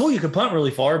 cool. It's cool you can punt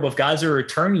really far, but if guys are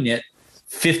returning it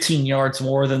 15 yards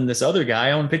more than this other guy,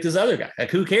 I want to pick this other guy. Like,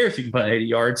 who cares if you can put 80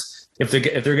 yards if they're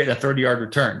getting a 30-yard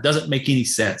return? Doesn't make any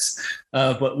sense.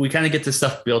 But we kind of get this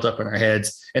stuff built up in our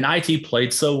heads. And IT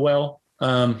played so well.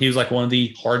 He was like one of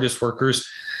the hardest workers.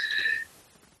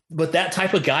 But that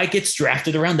type of guy gets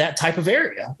drafted around that type of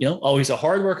area. He's a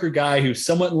hard worker guy who's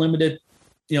somewhat limited,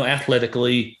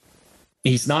 athletically.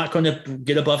 He's not going to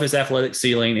get above his athletic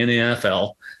ceiling in the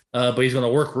NFL, but he's going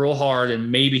to work real hard,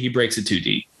 and maybe he breaks it too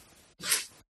deep.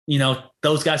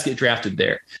 Those guys get drafted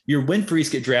there. Your Winfreys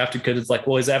get drafted because it's like,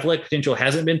 well, his athletic potential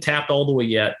hasn't been tapped all the way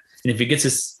yet. And if he gets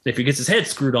his head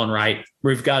screwed on right,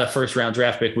 we've got a first round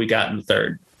draft pick we got in the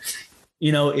third.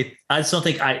 I just don't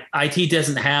think IT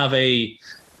doesn't have a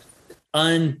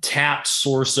untapped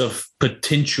source of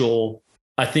potential.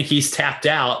 I think he's tapped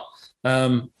out.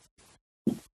 And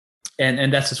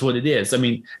that's just what it is. I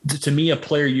mean, to me, a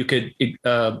player you could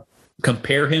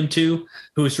compare him to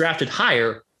who was drafted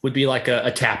higher would be like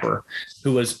a Tapper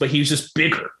but he was just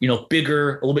bigger,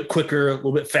 bigger, a little bit quicker, a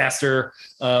little bit faster,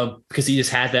 because he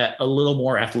just had that a little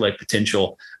more athletic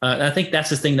potential. And I think that's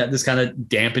the thing that just kind of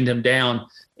dampened him down.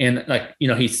 And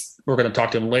we're going to talk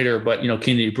to him later, but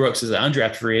Kennedy Brooks is an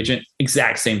undrafted free agent.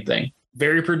 Exact same thing.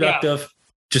 Very productive,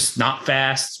 just not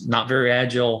fast, not very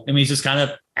agile. I mean, he's just kind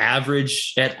of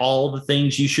average at all the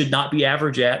things you should not be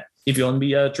average at if you want to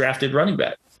be a drafted running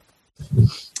back.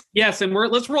 Yes, and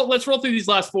let's roll through these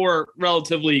last four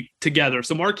relatively together.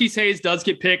 So Marquise Hayes does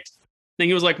get picked. I think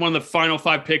he was like one of the final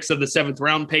 5 picks of the 7th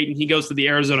round. Peyton, he goes to the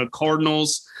Arizona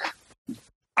Cardinals.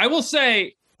 I will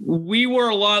say we were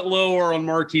a lot lower on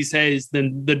Marquise Hayes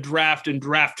than the draft and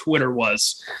draft Twitter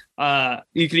was.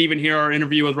 You can even hear our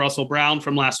interview with Russell Brown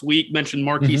from last week mentioned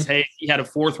Marquise Hayes. He had a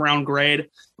 4th round grade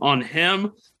on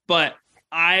him, but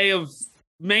I have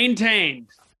maintained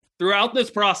throughout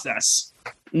this process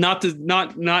not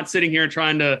sitting here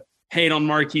trying to hate on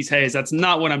Marquise Hayes. That's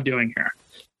not what I'm doing here.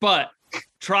 But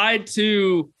tried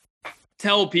to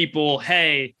tell people,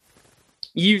 hey,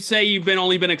 you say you've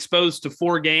only been exposed to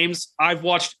 4 games. I've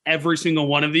watched every single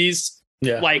one of these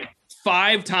like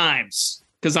 5 times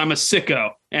because I'm a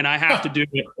sicko and I have to do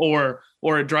it or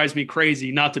it drives me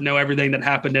crazy not to know everything that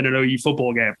happened in an OU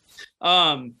football game.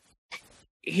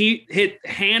 He hit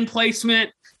hand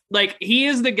placement. Like, he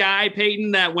is the guy,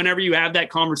 Peyton, that whenever you have that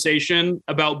conversation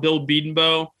about Bill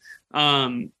Bedenbaugh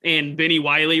and Benny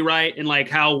Wiley, right, and like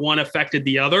how one affected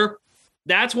the other,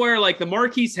 that's where like the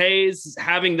Marquise Hayes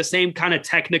having the same kind of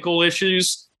technical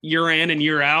issues year in and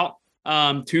year out.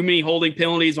 Too many holding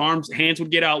penalties, hands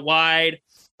would get out wide.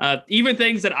 Even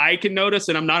things that I can notice,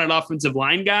 and I'm not an offensive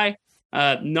line guy,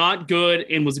 not good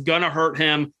and was going to hurt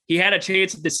him. He had a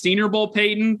chance at the Senior Bowl,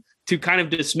 Peyton, to kind of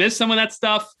dismiss some of that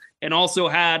stuff, and also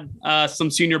had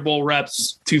some Senior Bowl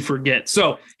reps to forget.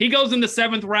 So he goes in the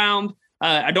 7th round.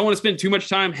 I don't want to spend too much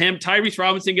time. Tyrese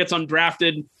Robinson gets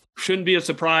undrafted. Shouldn't be a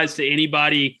surprise to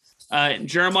anybody.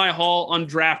 Jeremiah Hall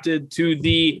undrafted to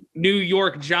the New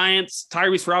York Giants.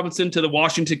 Tyrese Robinson to the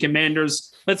Washington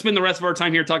Commanders. Let's spend the rest of our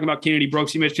time here talking about Kennedy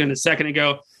Brooks. You mentioned a second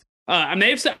ago. I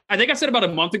think I said about a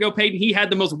month ago, Peyton, he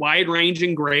had the most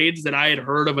wide-ranging grades that I had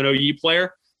heard of an OU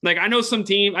player. Like, I know 2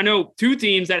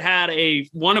 teams that had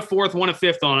one a 4th, one a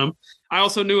 5th on him. I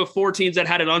also knew of 4 teams that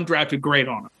had an undrafted grade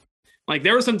on him. Like,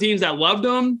 there were some teams that loved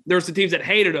him. There were some teams that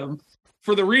hated him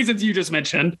for the reasons you just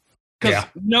mentioned. Because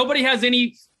nobody has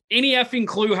any effing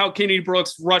clue how Kennedy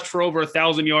Brooks rushed for over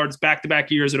 1,000 yards back-to-back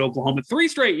years at Oklahoma. 3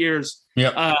 straight years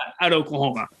at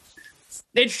Oklahoma.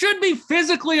 It should be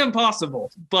physically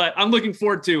impossible, but I'm looking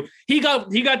forward to. He got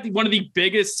one of the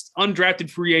biggest undrafted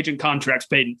free agent contracts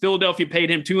paid. In Philadelphia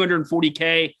paid him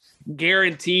 $240K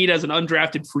guaranteed as an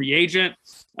undrafted free agent.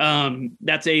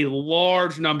 That's a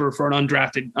large number for an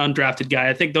undrafted guy.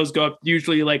 I think those go up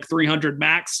usually like 300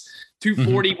 max.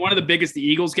 240, one of the biggest the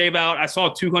Eagles gave out. I saw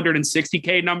a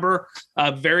 $260K number.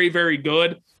 Very, very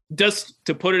good. Just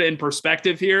to put it in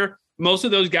perspective here, most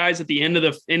of those guys at the end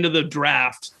of the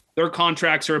draft, their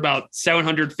contracts are about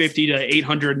 $750,000 to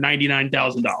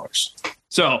 $899,000.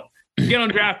 So you get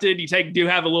undrafted, you do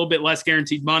have a little bit less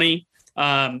guaranteed money,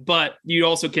 but you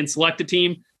also can select a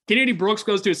team. Kennedy Brooks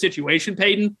goes to a situation,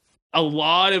 Peyton. A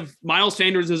lot of Miles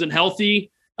Sanders isn't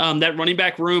healthy. That running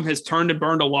back room has turned and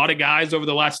burned a lot of guys over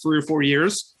the last 3 or 4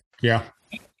 years. Yeah.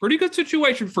 Pretty good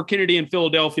situation for Kennedy in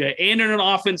Philadelphia, and in an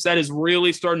offense that is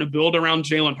really starting to build around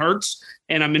Jalen Hurts.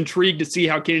 And I'm intrigued to see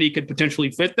how Kennedy could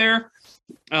potentially fit there.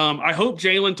 I hope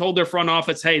Jalen told their front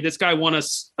office, hey, this guy won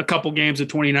us a couple games in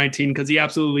 2019, because he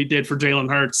absolutely did for Jalen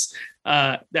Hurts.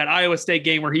 That Iowa State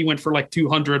game where he went for like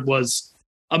 200 was,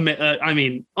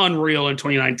 unreal in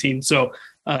 2019. So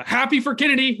happy for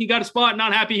Kennedy. He got a spot.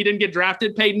 Not happy he didn't get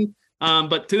drafted, Peyton.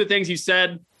 But to the things you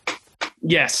said,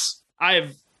 yes,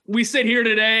 we sit here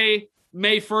today,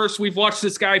 May 1st. We've watched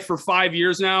this guy for 5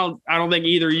 years now. I don't think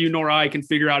either you nor I can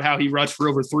figure out how he rushed for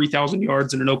over 3,000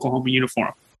 yards in an Oklahoma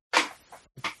uniform.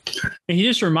 And he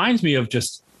just reminds me of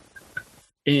just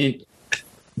it.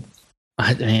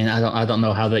 I don't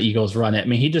know how the Eagles run it. I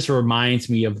mean, he just reminds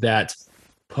me of that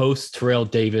post Terrell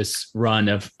Davis run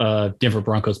of Denver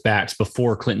Broncos backs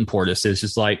before Clinton Portis. It's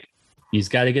just like he's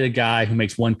got to get a guy who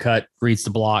makes one cut, reads the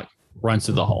block, runs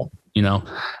to the hole.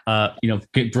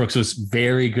 Brooks was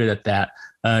very good at that.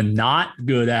 Not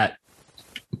good at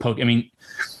poke. I mean,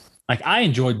 like I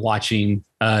enjoyed watching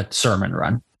Sermon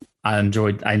run. I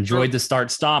enjoyed the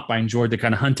start stop. I enjoyed the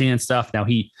kind of hunting and stuff. Now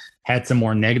he had some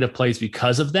more negative plays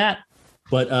because of that.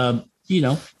 But,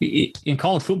 in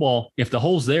college football, if the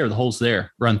hole's there, the hole's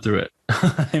there. Run through it.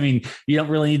 I mean, you don't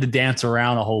really need to dance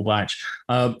around a whole bunch.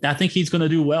 I think he's going to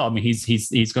do well. I mean,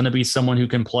 he's going to be someone who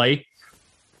can play,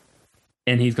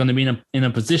 and he's going to be in a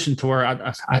position to where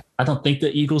I don't think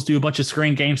the Eagles do a bunch of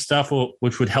screen game stuff,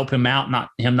 which would help him out,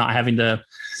 not having to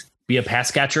be a pass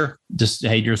catcher. Just,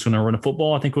 hey, you're just going to run a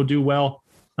football. I think we'll do well.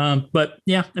 But,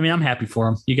 yeah, I mean, I'm happy for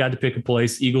him. You got to pick a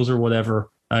place, Eagles or whatever.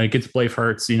 Gets Blake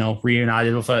Hurts,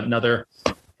 reunited with another.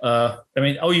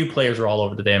 OU players are all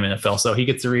over the damn NFL, so he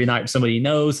gets to reunite with somebody he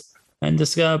knows and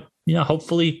just,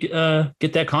 hopefully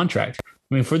get that contract.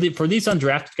 I mean, for these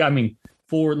undrafted guys,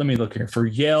 let me look here. For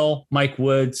Yale, Mike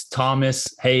Woods, Thomas,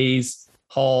 Hayes,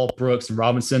 Hall, Brooks, and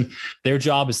Robinson, their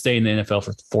job is stay in the NFL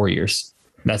for 4 years.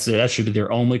 That's it. That should be their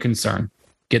only concern.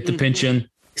 Get the pension,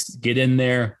 get in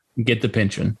there, get the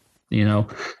pension,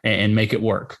 and make it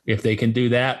work. If they can do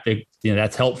that,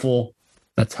 that's helpful.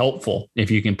 That's helpful if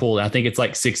you can pull it. I think it's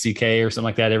like $60K or something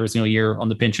like that every single year on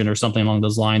the pension or something along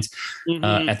those lines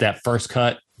at that first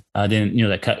cut. Then,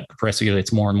 that cut progressively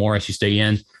more and more as you stay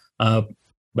in.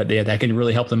 But that can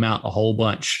really help them out a whole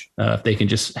bunch if they can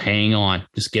just hang on,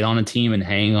 just get on a team and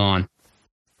hang on.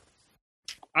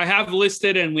 I have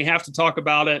listed, and we have to talk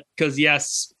about it because,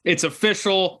 yes, it's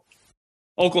official.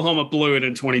 Oklahoma blew it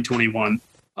in 2021.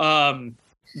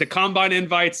 The combine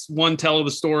invites, one tell of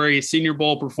the story, Senior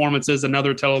Bowl performances,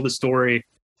 another tell of the story.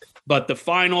 But the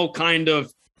final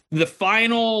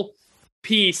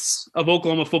piece of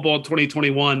Oklahoma football in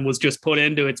 2021 was just put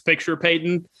into its picture,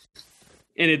 Peyton,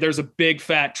 and there's a big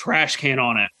fat trash can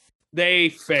on it. They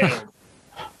failed.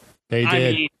 They did.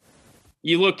 I mean,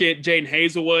 you look at Jaden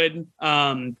Hazelwood,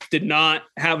 did not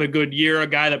have a good year, a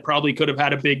guy that probably could have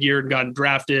had a big year and gotten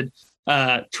drafted.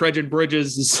 Trejan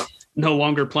Bridges is no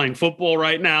longer playing football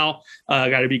right now.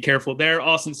 Got to be careful there.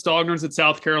 Austin Stogner's at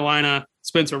South Carolina.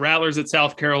 Spencer Rattler's at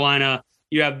South Carolina.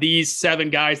 You have these 7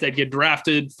 guys that get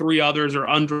drafted. 3 others are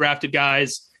undrafted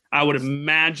guys. I would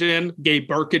imagine Gabe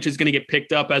Burkich is going to get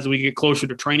picked up as we get closer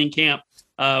to training camp.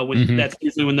 That's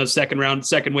usually when those second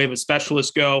wave of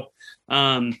specialists go.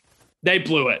 They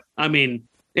blew it. I mean,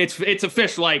 it's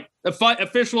official, like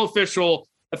officially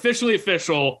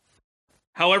official.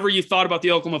 However you thought about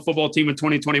the Oklahoma football team in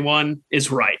 2021 is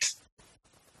right.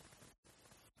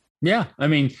 Yeah, I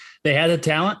mean, they had the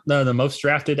talent, the most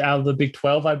drafted out of the Big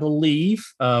 12, I believe.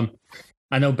 I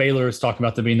know Baylor is talking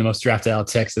about them being the most drafted out of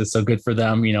Texas, so good for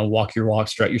them. Walk your walk,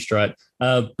 strut your strut.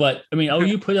 But, I mean,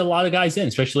 OU put a lot of guys in,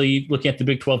 especially looking at the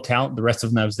Big 12 talent. The rest of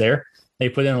them that was there. They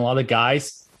put in a lot of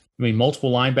guys. I mean,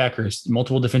 multiple linebackers,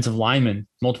 multiple defensive linemen,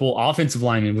 multiple offensive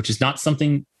linemen, which is not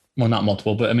something – well, not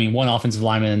multiple, but I mean, one offensive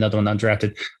lineman, another one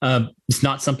undrafted. It's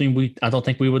not something I don't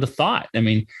think we would have thought. I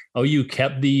mean, OU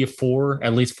kept the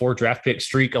at least four draft pick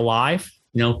streak alive,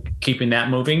 keeping that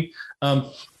moving.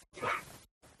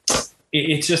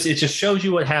 It just shows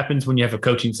you what happens when you have a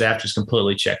coaching staff just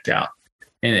completely checked out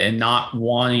and not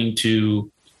wanting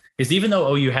to, because even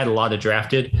though OU had a lot of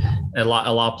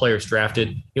players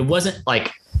drafted, it wasn't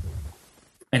like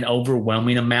an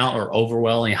overwhelming amount or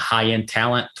overwhelming high-end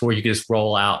talent to where you could just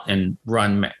roll out and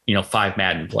run, 5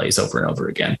 Madden plays over and over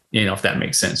again, if that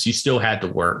makes sense. You still had to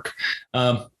work.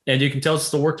 And you can tell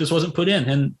the work just wasn't put in.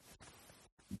 And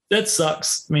that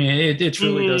sucks. I mean, it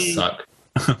really does suck.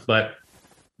 But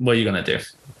what are you going to do?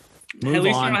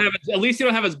 At least you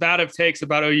don't have as bad of takes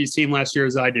about OU's team last year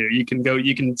as I do. You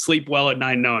can sleep well at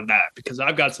night knowing that, because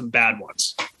I've got some bad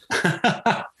ones.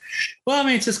 Well, I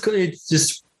mean, it's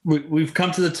just we've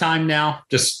come to the time now.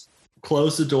 Just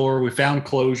close the door. We found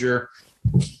closure.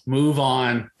 Move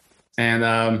on,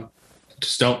 and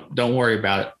just don't worry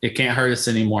about it. It can't hurt us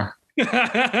anymore. OU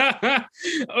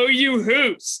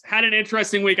Hoops had an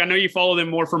interesting week. I know you follow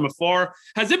them more from afar.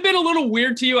 Has it been a little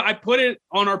weird to you? I put it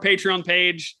on our Patreon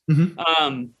page.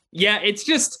 Mm-hmm.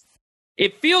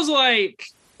 It feels like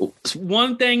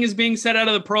one thing is being said out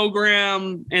of the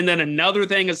program and then another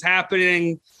thing is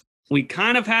happening. we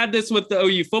kind of had this with the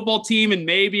OU football team, and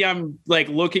maybe I'm like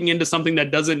looking into something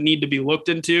that doesn't need to be looked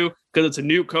into because it's a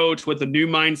new coach with a new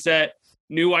mindset,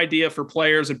 new idea for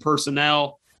players and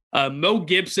personnel. Mo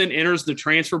Gibson enters the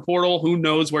transfer portal. Who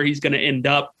knows where he's going to end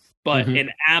up, but an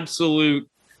absolute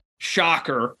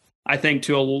shocker, I think,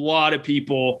 to a lot of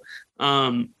people.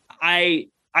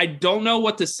 I don't know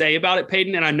what to say about it,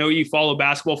 Peyton, and I know you follow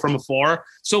basketball from afar.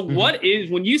 So what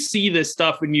is, when you see this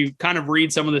stuff and you kind of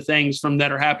read some of the things from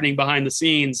that are happening behind the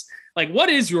scenes, like what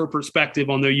is your perspective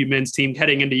on the OU men's team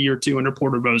heading into year 2 under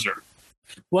Porter Moser?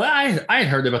 Well, I had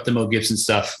heard about the Mo Gibson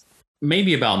stuff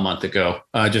maybe about a month ago,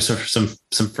 just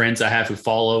some friends I have who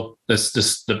follow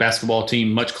the basketball team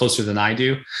much closer than I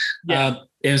do. Yeah.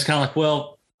 It was kind of like,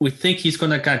 well, we think he's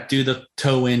going to kind of do the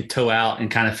toe in, toe out and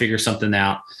kind of figure something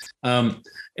out.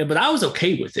 But I was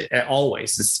okay with it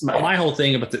always. It's my whole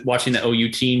thing about watching the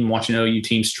OU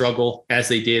team struggle as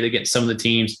they did against some of the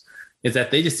teams is that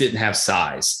they just didn't have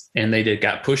size and they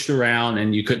got pushed around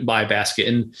and you couldn't buy a basket.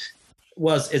 And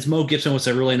as Mo Gibson was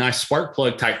a really nice spark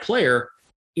plug type player,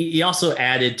 he also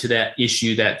added to that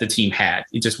issue that the team had.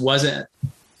 It just wasn't,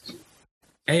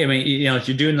 hey, I mean, if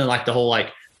you're doing the whole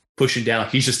like pushing down,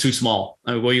 he's just too small.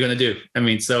 I mean, what are you going to do? I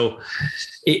mean, so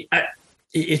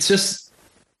it's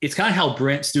kind of how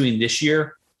Brent's doing this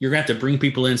year. You're going to have to bring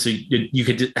people in so you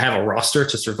could have a roster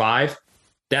to survive.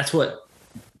 That's what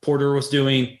Porter was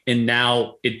doing. And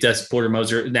now it does Porter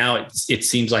Moser. Now it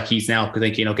seems like he's now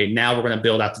thinking, okay, now we're going to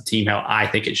build out the team how I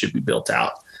think it should be built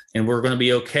out. And we're going to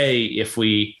be okay if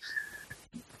we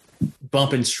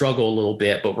bump and struggle a little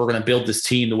bit, but we're going to build this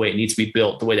team the way it needs to be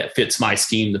built, the way that fits my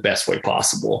scheme the best way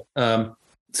possible. So,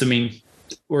 I mean,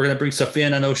 we're going to bring stuff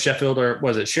in. I know Sheffield, or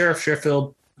was it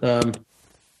Sheffield?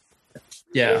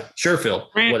 Yeah, Sherfield.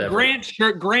 Grant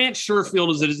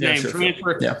Sherfield is his name. Sherfield.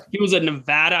 Transfer. Yeah. He was at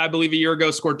Nevada, I believe, a year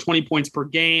ago. Scored 20 points per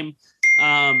game.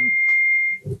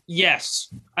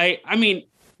 Yes, I mean,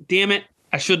 damn it,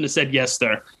 I shouldn't have said yes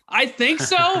there. I think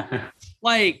so.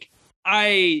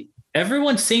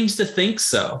 Everyone seems to think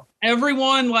so.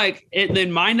 Everyone, in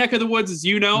my neck of the woods, as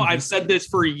you know, I've said this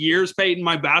for years, Peyton,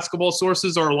 my basketball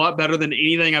sources are a lot better than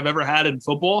anything I've ever had in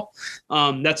football.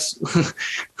 It's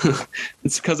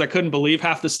because I couldn't believe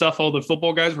half the stuff all the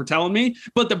football guys were telling me.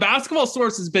 But the basketball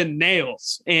source has been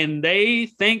nails, and they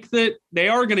think that they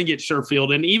are going to get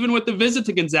Sherfield, and even with the visit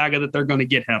to Gonzaga that they're going to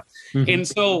get him. And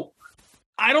so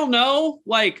I don't know,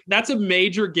 that's a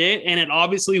major get, and it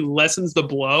obviously lessens the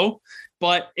blow.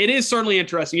 But it is certainly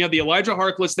interesting. You have the Elijah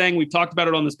Harkless thing. We've talked about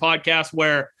it on this podcast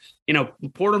where,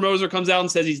 Porter Moser comes out and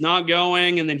says he's not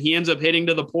going, and then he ends up hitting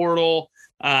to the portal.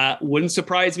 Wouldn't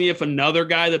surprise me if another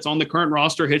guy that's on the current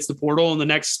roster hits the portal in the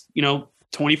next,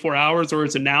 24 hours or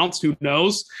it's announced. Who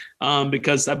knows?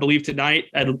 Because I believe tonight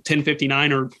at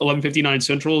 10:59 or 11:59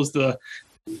 Central is the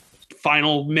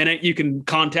final minute you can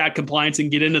contact compliance and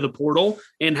get into the portal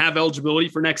and have eligibility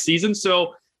for next season.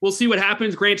 So we'll see what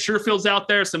happens. Grant Sherfield's out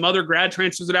there. Some other grad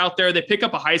transfers are out there. They pick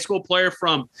up a high school player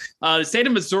from the state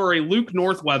of Missouri, Luke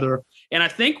Northweather. And I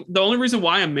think the only reason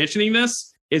why I'm mentioning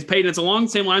this is, Peyton, it's along the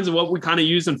same lines of what we kind of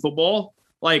use in football.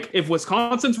 If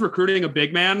Wisconsin's recruiting a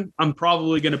big man, I'm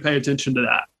probably going to pay attention to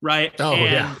that, right? Oh,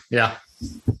 yeah.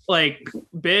 Big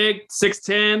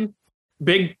 6'10",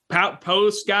 big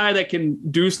post guy that can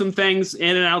do some things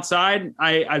in and outside.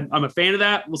 I'm a fan of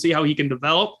that. We'll see how he can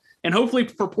develop. And hopefully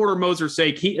for Porter Moser's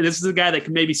sake, this is a guy that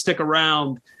can maybe stick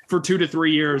around for 2 to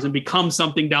 3 years and become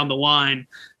something down the line,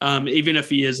 even if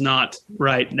he is not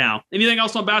right now. Anything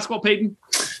else on basketball, Peyton?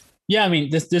 Yeah, I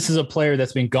mean, this is a player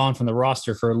that's been gone from the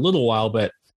roster for a little while,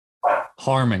 but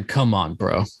Harmon, come on,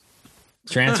 bro.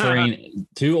 Transferring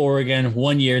to Oregon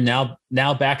 1 year, now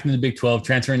back into the Big 12,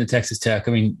 transferring to Texas Tech.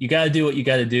 I mean, you got to do what you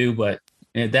got to do, but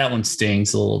that one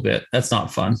stings a little bit. That's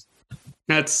not fun.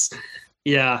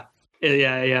 Yeah,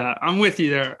 I'm with you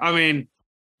there. I mean,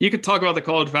 you could talk about the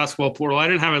college basketball portal. I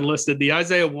didn't have it listed. The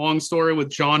Isaiah Wong story with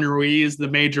John Ruiz, the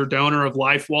major donor of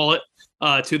Life Wallet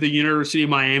to the University of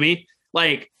Miami.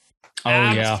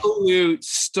 Absolute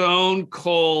stone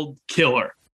cold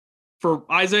killer. For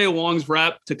Isaiah Wong's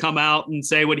rep to come out and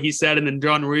say what he said, and then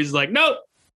John Ruiz is like, nope,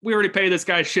 we already paid this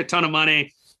guy a shit ton of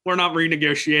money. We're not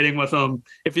renegotiating with him.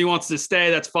 If he wants to stay,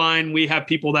 that's fine. We have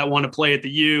people that want to play at the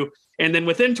U. And then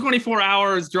within 24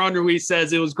 hours, John Ruiz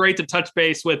says it was great to touch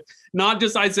base with not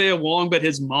just Isaiah Wong, but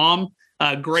his mom.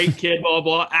 Great kid, blah,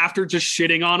 blah, after just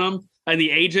shitting on him. And the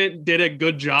agent did a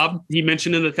good job. He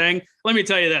mentioned in the thing. Let me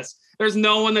tell you this. There's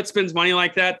no one that spends money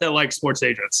like that likes sports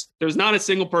agents. There's not a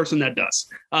single person that does.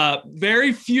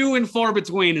 Very few and far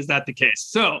between is that the case.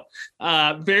 So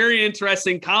very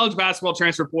interesting. College basketball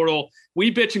transfer portal.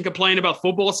 We bitch and complain about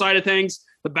football side of things.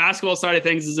 The basketball side of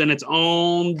things is in its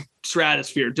own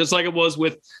stratosphere, just like it was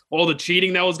with all the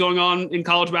cheating that was going on in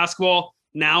college basketball.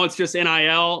 Now it's just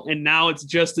NIL, and now it's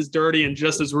just as dirty and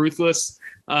just as ruthless,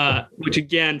 which,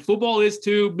 again, football is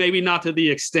too, maybe not to the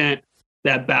extent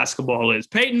that basketball is.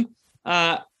 Peyton,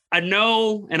 I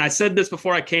know, and I said this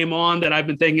before I came on, that I've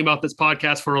been thinking about this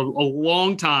podcast for a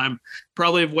long time,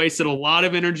 probably have wasted a lot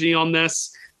of energy on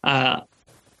this,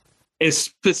 is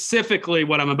specifically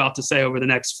what I'm about to say over the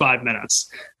next 5 minutes.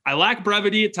 I lack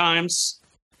brevity at times.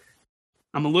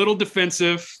 I'm a little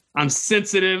defensive. I'm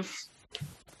sensitive,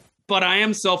 but I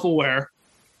am self-aware.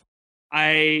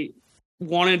 I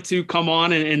wanted to come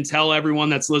on and tell everyone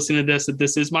that's listening to this that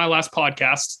this is my last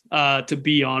podcast to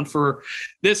be on for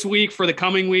this week, for the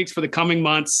coming weeks, for the coming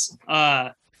months.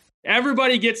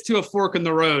 Everybody gets to a fork in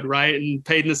the road, right? And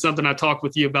Peyton, is something I talked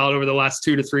with you about over the last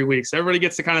 2 to 3 weeks. Everybody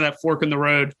gets to kind of that fork in the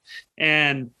road.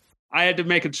 And I had to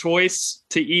make a choice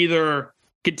to either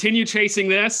continue chasing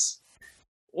this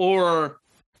or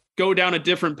go down a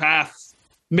different path,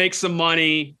 make some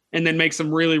money, and then make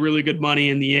some really, really good money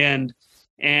in the end.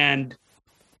 And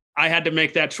I had to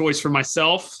make that choice for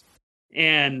myself.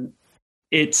 And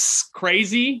it's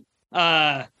crazy.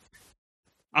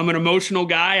 I'm an emotional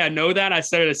guy. I know that. I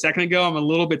said it a second ago. I'm a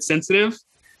little bit sensitive.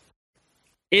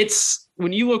 It's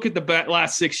when you look at the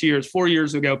last 6 years, 4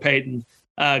 years ago, Peyton,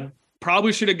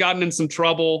 probably should have gotten in some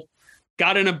trouble,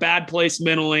 got in a bad place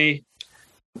mentally.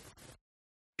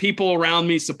 People around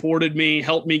me supported me,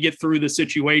 helped me get through the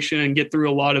situation and get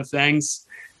through a lot of things.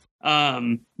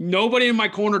 Nobody in my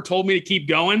corner told me to keep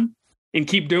going and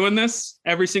keep doing this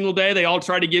every single day. They all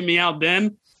tried to get me out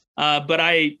then. But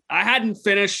I hadn't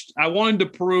finished. I wanted to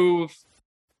prove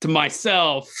to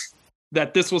myself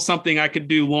that this was something I could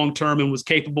do long-term and was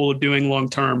capable of doing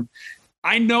long-term.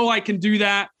 I know I can do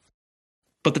that,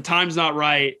 but the time's not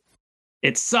right.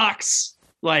 It sucks.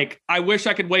 Like, I wish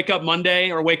I could wake up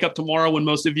Monday or wake up tomorrow when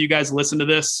most of you guys listen to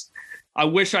this. I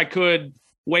wish I could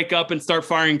wake up and start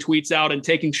firing tweets out and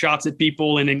taking shots at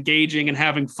people and engaging and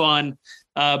having fun,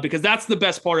 because that's the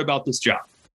best part about this job.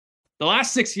 The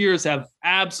last 6 years have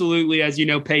absolutely, as you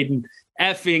know, Peyton,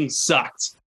 effing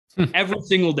sucked every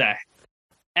single day.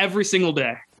 Every single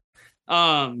day.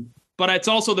 But it's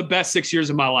also the best 6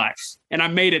 years of my life, and I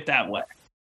made it that way.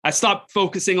 I stopped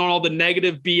focusing on all the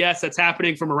negative BS that's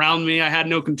happening from around me I had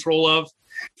no control of.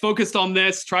 Focused on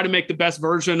this, try to make the best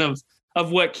version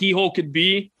of what Keyhole could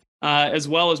be, as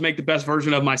well as make the best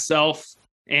version of myself.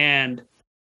 And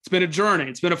it's been a journey.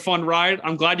 It's been a fun ride.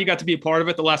 I'm glad you got to be a part of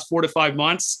it the last 4 to 5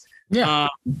 months. Yeah.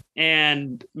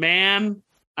 And man,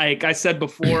 like I said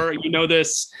before, you know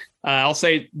this, I'll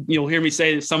say, you'll hear me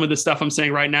say some of the stuff I'm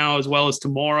saying right now, as well as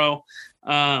tomorrow.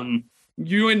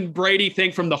 You and Brady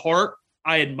think from the heart.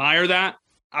 I admire that.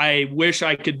 I wish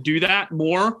I could do that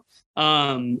more.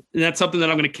 And that's something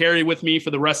that I'm going to carry with me for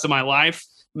the rest of my life.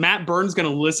 Matt Burns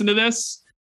going to listen to this.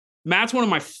 Matt's one of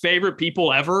my favorite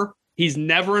people ever. He's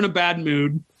never in a bad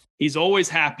mood. He's always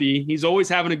happy. He's always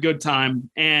having a good time.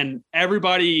 And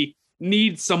everybody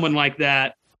needs someone like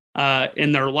that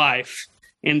in their life.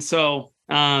 And so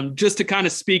just to kind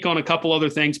of speak on a couple other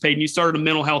things, Peyton, you started a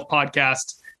mental health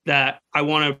podcast that I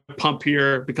want to pump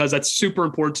here because that's super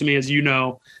important to me. As you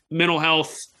know, mental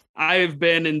health, I have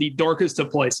been in the darkest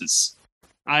of places.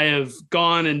 I have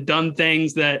gone and done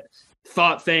things that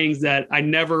I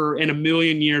never in a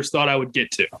million years thought I would get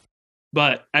to.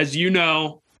 But as you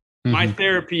know, my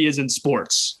therapy is in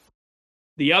sports.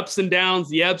 The ups and downs,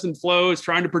 the ebbs and flows,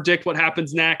 trying to predict what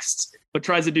happens next, but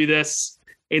tries to do this.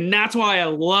 And that's why I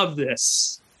love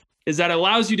this, is that it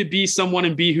allows you to be someone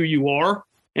and be who you are.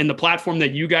 And the platform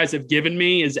that you guys have given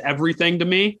me is everything to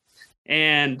me.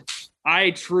 And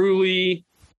I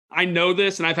know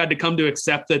this, and I've had to come to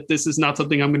accept that this is not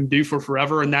something I'm going to do for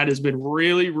forever. And that has been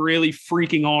really, really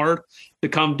freaking hard to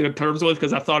come to terms with,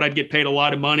 because I thought I'd get paid a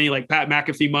lot of money, like Pat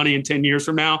McAfee money in 10 years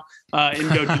from now, and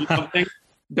go do something.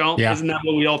 Isn't that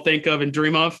what we all think of and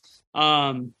dream of?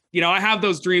 I have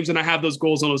those dreams and I have those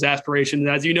goals and those aspirations.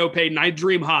 As you know, Peyton, I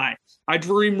dream high. I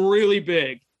dream really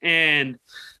big. And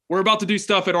we're about to do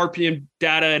stuff at RPM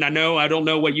Data, and I don't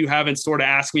know what you have in store to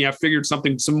ask me. I figured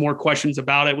some more questions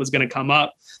about it was going to come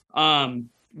up.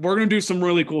 We're going to do some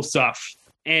really cool stuff,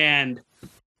 and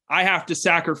I have to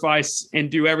sacrifice and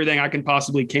do everything I can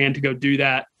possibly can to go do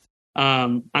that.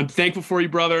 I'm thankful for you,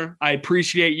 brother. I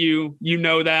appreciate you. You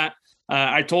know that.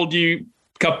 I told you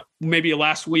maybe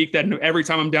last week that every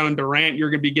time I'm down in Durant, you're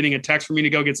going to be getting a text from me to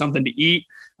go get something to eat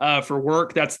for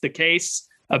work. That's the case.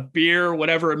 A beer,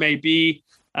 whatever it may be.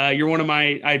 You're one of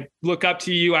I look up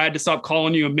to you. I had to stop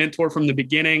calling you a mentor from the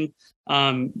beginning.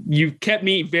 You kept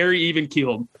me very even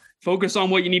keeled. Focus on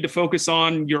what you need to focus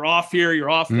on. You're off here, you're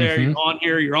off there, you're on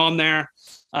here, you're on there.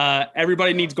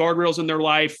 Everybody needs guardrails in their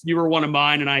life. You were one of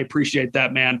mine, and I appreciate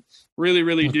that, man. Really,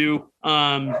 really do.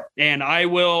 And I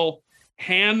will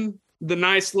hand the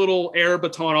nice little air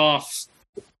baton off.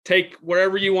 Take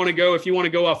wherever you want to go. If you want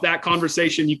to go off that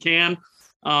conversation, you can.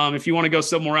 If you want to go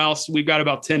somewhere else, we've got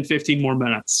about 10, 15 more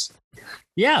minutes.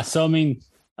 Yeah. So, I mean,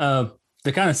 to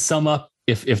kind of sum up,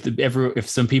 if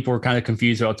some people are kind of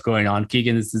confused about what's going on,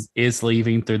 Keegan is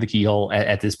leaving through the keyhole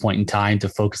at this point in time to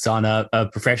focus on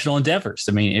professional endeavors.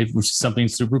 I mean, it was something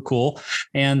super cool.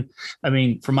 And I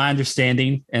mean, from my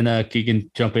understanding, and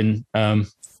Keegan, jump in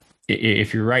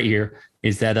if you're right here,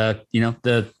 is that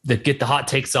the get the hot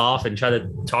takes off and try to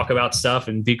talk about stuff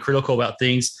and be critical about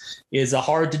things is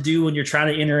hard to do when you're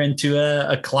trying to enter into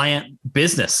a client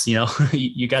business.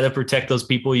 You got to protect those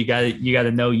people. You got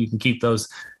to know you can keep those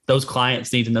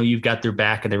clients need to know you've got their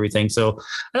back and everything. So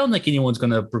I don't think anyone's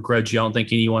going to begrudge you. I don't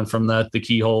think anyone from the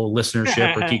Keyhole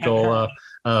listenership or Keyhole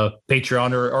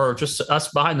Patreon or just us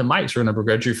behind the mics are going to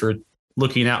begrudge you for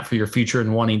looking out for your future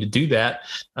and wanting to do that.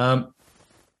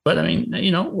 But I mean,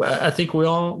 I think we're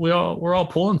all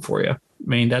pulling for you. I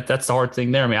mean, that's the hard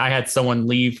thing there. I mean, I had someone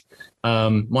leave,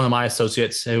 one of my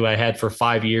associates who I had for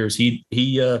 5 years. He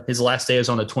his last day is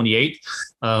on the 28th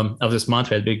of this month.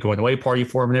 We had a big going away party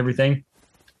for him and everything.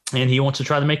 And he wants to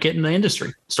try to make it in the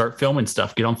industry, start filming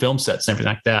stuff, get on film sets and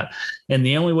everything like that. And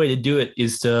the only way to do it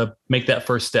is to make that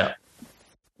first step,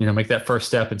 make that first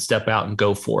step and step out and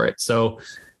go for it. So,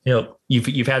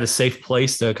 you've had a safe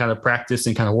place to kind of practice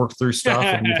and kind of work through stuff.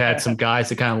 And you've had some guys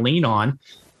to kind of lean on.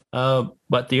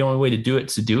 But the only way to do it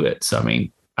is to do it. So, I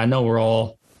mean, I know we're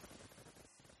all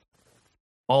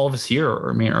of us here,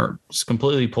 are just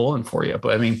completely pulling for you.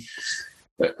 But I mean,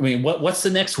 what's the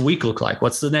next week look like?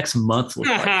 What's the next month look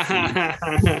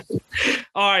like?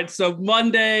 All right. So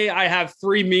Monday, I have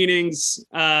 3 meetings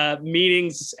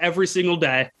every single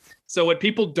day. So what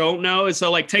people don't know is,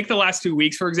 take the last 2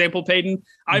 weeks, for example, Peyton,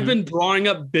 I've been drawing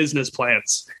up business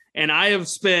plans, and I have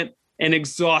spent and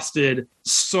exhausted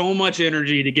so much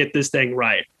energy to get this thing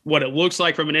right. What it looks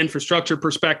like from an infrastructure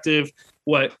perspective,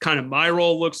 what kind of my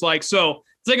role looks like. So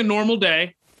it's like a normal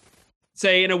day.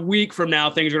 Say in a week from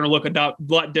now, things are going to look a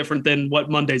lot different than what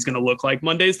Monday's going to look like.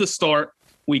 Monday's the start.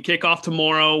 We kick off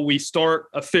tomorrow. We start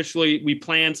officially. We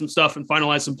plan some stuff and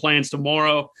finalize some plans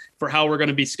tomorrow for how we're going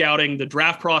to be scouting the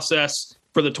draft process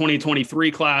for the 2023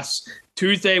 class.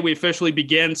 Tuesday, we officially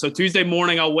begin. So Tuesday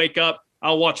morning, I'll wake up.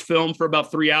 I'll watch film for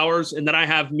about 3 hours. And then I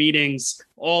have meetings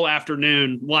all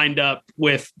afternoon lined up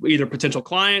with either potential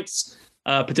clients,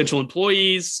 potential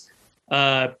employees,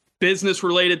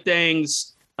 business-related things.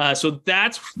 So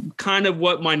that's kind of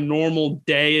what my normal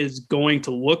day is going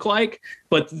to look like.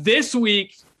 But this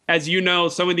week, as you know,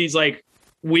 some of these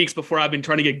weeks before I've been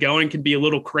trying to get going can be a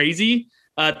little crazy.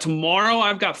 Tomorrow,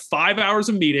 I've got 5 hours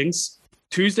of meetings.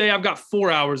 Tuesday, I've got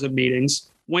 4 hours of meetings.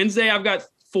 Wednesday, I've got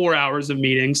 4 hours of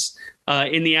meetings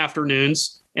in the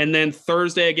afternoons. And then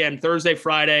Thursday,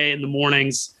 Friday in the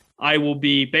mornings, I will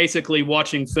be basically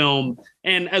watching film.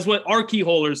 And as what our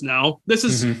keyholers know, this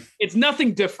is it's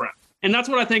nothing different. And that's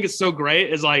what I think is so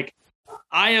great is I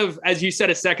have, as you said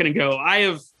a second ago, I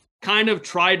have kind of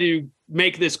tried to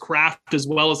make this craft as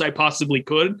well as I possibly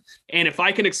could. And if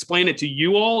I can explain it to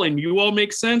you all and you all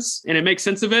make sense and it makes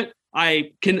sense of it,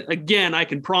 I can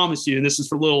promise you, and this is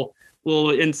for little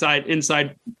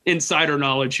insider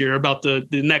knowledge here about the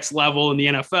next level in the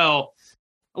NFL.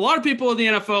 A lot of people at the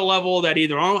NFL level that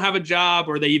either don't have a job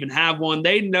or they even have one,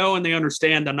 they know and they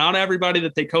understand that not everybody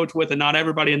that they coach with and not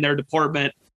everybody in their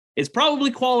department is probably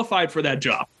qualified for that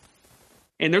job.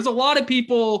 And there's a lot of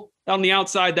people on the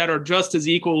outside that are just as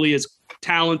equally as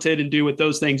talented and do what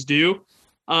those things do.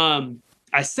 I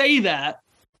say that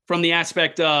from the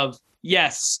aspect of,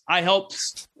 yes, I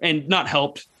helped and not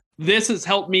helped. This has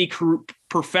helped me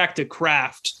perfect a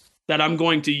craft that I'm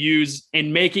going to use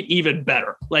and make it even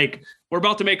better. We're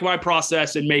about to make my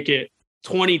process and make it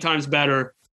 20 times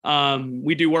better.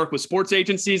 We do work with sports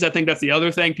agencies. I think that's the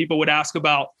other thing people would ask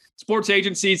about. Sports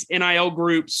agencies, NIL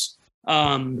groups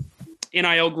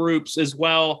as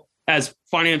well as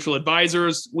financial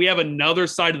advisors. We have another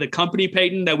side of the company,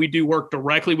 Peyton, that we do work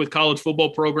directly with college football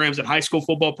programs and high school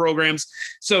football programs.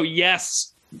 So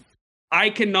yes, I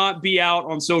cannot be out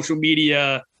on social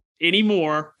media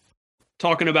anymore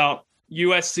talking about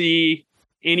USC,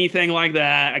 anything like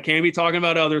that. I can't be talking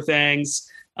about other things.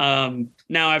 Now,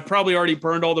 I've probably already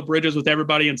burned all the bridges with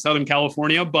everybody in Southern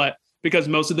California, but because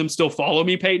most of them still follow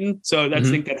me, Peyton. So I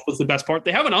think that was the best part.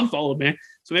 They haven't unfollowed me.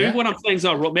 So maybe what I'm saying is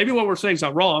not wrong. Maybe what we're saying is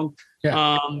not wrong.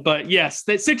 Yeah. But yes,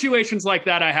 that situations like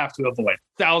that I have to avoid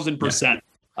 1,000%.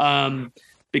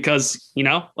 because,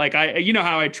 like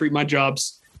how I treat my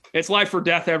jobs. It's life or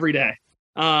death every day.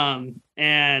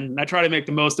 And I try to make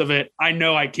the most of it. I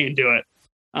know I can't do it.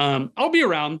 I'll be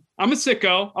around. I'm a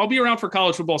sicko. I'll be around for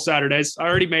college football Saturdays. I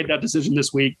already made that decision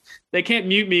this week. They can't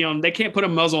mute me they can't put a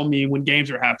muzzle on me when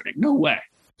games are happening. No way.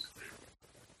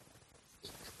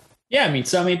 Yeah.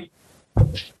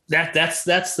 That's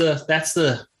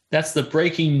the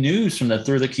breaking news from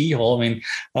Through the Keyhole.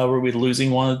 Were we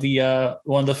losing one of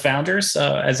the founders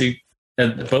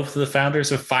both of the founders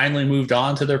have finally moved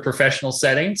on to their professional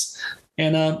settings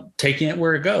and taking it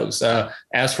where it goes.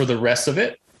 As for the rest of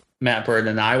it, Matt Burton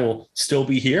and I will still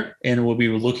be here, and we'll be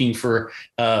looking for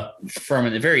from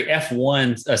a very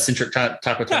F1 centric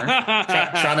type of turn,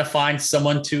 trying to find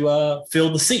someone to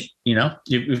fill the seat.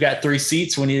 We've got 3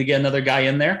 seats. We need to get another guy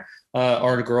in there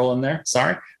or a girl in there.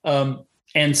 Sorry.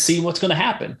 And see what's going to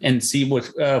happen, and see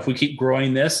what if we keep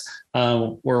growing this.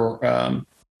 We're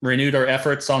renewed our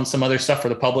efforts on some other stuff for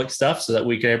the public stuff, so that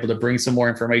we can able to bring some more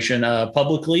information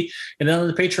publicly, and then on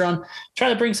the Patreon, try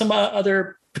to bring some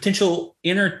other potential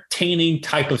entertaining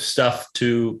type of stuff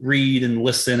to read and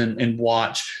listen and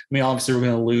watch. Obviously, we're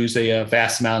going to lose a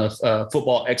vast amount of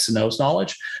football X and O's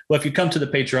knowledge, but if you come to the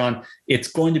Patreon,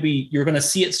 you're going to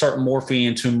see it start morphing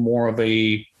into more of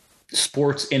a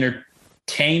sports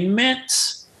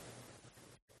entertainment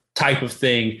type of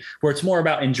thing, where it's more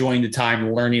about enjoying the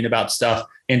time, learning about stuff,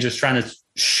 and just trying to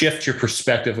shift your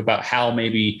perspective about how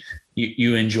maybe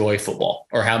you enjoy football,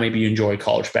 or how maybe you enjoy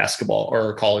college basketball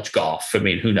or college golf.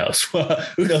 Who knows? Who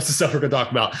knows the stuff we're going to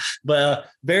talk about? But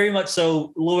very much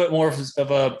so, a little bit more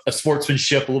of a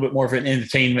sportsmanship, a little bit more of an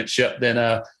entertainmentship than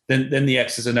the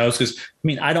X's and O's. Because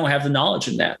I don't have the knowledge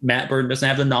in that. Matt Burton doesn't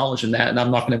have the knowledge in that, and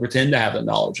I'm not going to pretend to have the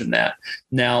knowledge in that.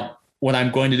 Now, what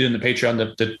I'm going to do in the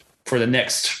Patreon for the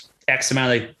next X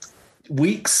amount of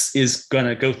weeks is going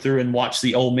to go through and watch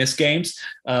the Ole Miss games.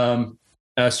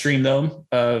 Stream them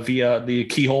via the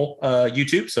Keyhole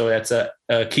YouTube. So that's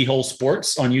Keyhole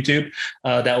Sports on YouTube.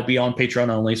 That will be on Patreon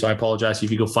only. So I apologize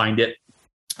if you go find it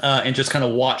and just kind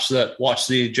of watch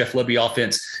the Jeff Lebby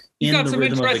offense. You got some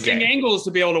interesting angles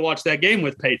to be able to watch that game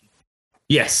with, Peyton.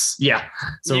 Yes. Yeah.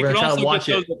 So you we're can going to also watch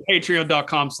get those at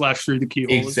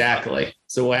patreon.com/through-the-keyhole. Exactly.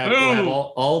 So we'll have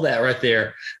all that right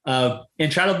there,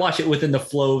 and try to watch it within the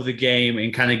flow of the game,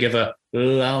 and kind of give I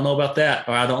don't know about that,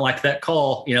 or I don't like that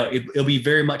call. It'll be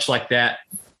very much like that,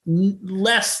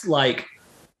 less like,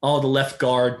 the left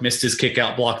guard missed his kick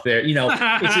out block there.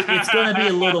 It's going to be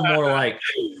a little more like,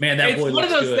 man, that boy looks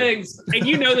good. It's one of those things,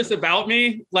 and this about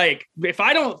me. Like, if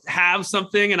I don't have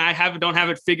something and I don't have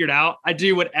it figured out, I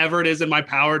do whatever it is in my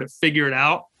power to figure it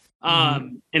out.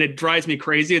 And it drives me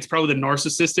crazy. It's probably the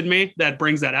narcissist in me that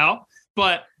brings that out.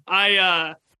 But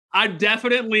I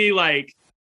definitely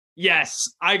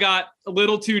yes, I got a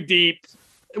little too deep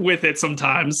with it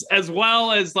sometimes, as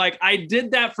well as I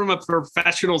did that from a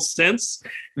professional sense,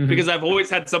 because I've always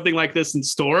had something like this in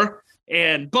store.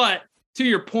 But to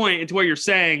your point, and to what you're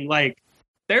saying,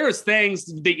 there's things,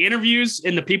 the interviews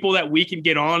and the people that we can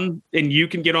get on, and you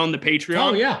can get on the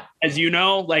Patreon. Oh yeah. As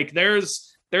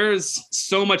there's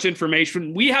so much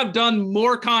information. We have done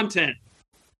more content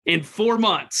in 4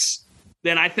 months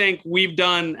than I think we've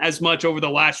done as much over the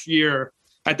last year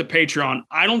at the Patreon.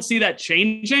 I don't see that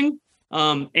changing.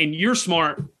 And you're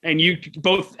smart, and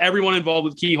everyone involved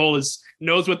with Keyhole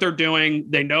knows what they're doing.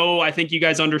 They know, I think you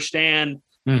guys understand.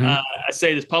 I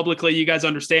say this publicly. You guys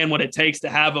understand what it takes to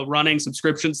have a running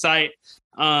subscription site,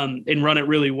 and run it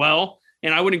really well.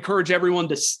 And I would encourage everyone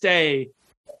to stay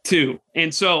too.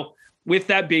 And so with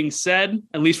that being said,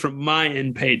 at least from my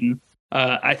end, Peyton,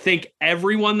 I think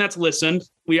everyone that's listened,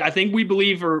 we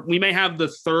believe, or we may have the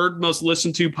 3rd most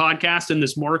listened to podcast in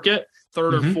this market,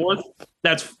 3rd or 4th.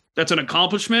 That's an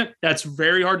accomplishment. That's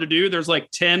very hard to do. There's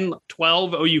 10,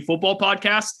 12 OU football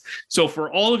podcasts. So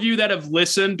for all of you that have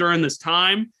listened during this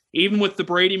time, even with the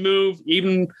Brady move,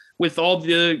 even with all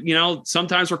the,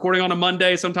 sometimes recording on a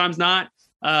Monday, sometimes not,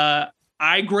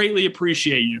 I greatly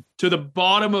appreciate you to the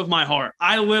bottom of my heart.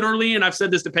 I literally, and I've said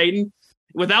this to Peyton,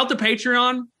 without the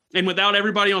Patreon and without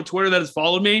everybody on Twitter that has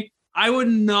followed me, I would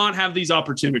not have these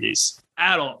opportunities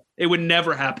at all. It would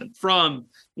never happen. From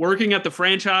working at the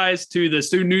franchise to the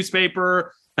student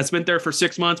newspaper, I spent there for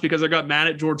 6 months because I got mad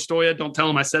at George Stoya. Don't tell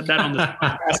him I said that on this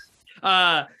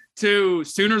podcast. To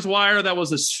Sooners Wire, that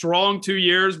was a strong 2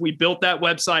 years. We built that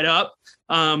website up,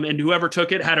 and whoever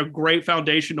took it had a great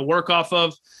foundation to work off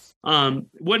of. It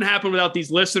wouldn't happen without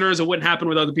these listeners. It wouldn't happen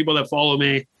without the people that follow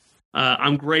me.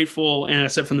 I'm grateful, and I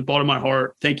said from the bottom of my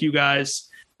heart, thank you guys.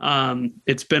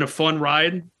 It's been a fun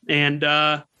ride, and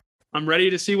I'm ready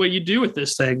to see what you do with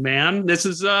this thing, man. This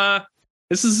is a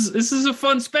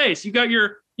fun space. You got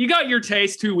you got your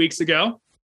taste 2 weeks ago.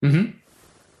 Mm-hmm.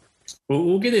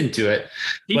 We'll get into it.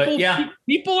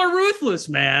 People are ruthless,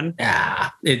 man. Yeah,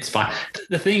 it's fine.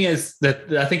 The thing is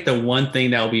that I think the one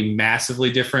thing that will be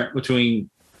massively different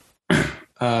between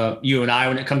you and I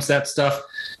when it comes to that stuff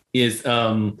is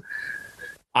I'm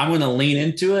going to lean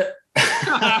into it.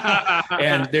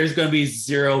 And there's going to be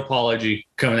zero apology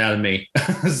coming out of me.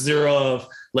 Zero of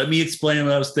let me explain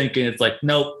what I was thinking. It's like,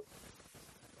 nope.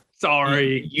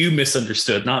 Sorry. You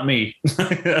misunderstood, not me.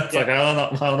 Like,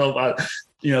 I don't know about,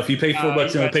 if you pay $4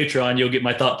 on Patreon, you'll get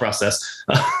my thought process.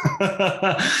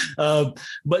 But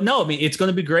no, I mean, it's going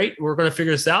to be great. We're going to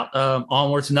figure this out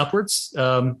onwards and upwards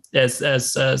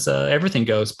as everything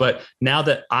goes. But now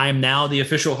that I'm now the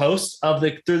official host of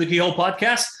the Through the Keyhole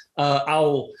podcast,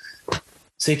 I'll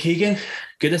say, Keegan,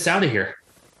 get us out of here.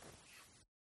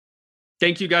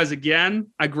 Thank you guys again.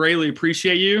 I greatly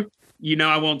appreciate you.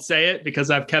 I won't say it because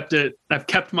I've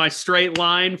kept my straight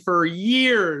line for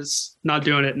years. Not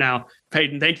doing it now.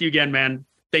 Peyton, thank you again, man.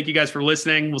 Thank you guys for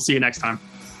listening. We'll see you next time.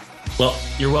 Well,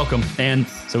 you're welcome. And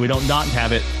so we don't not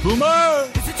have it.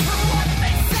 Boomer!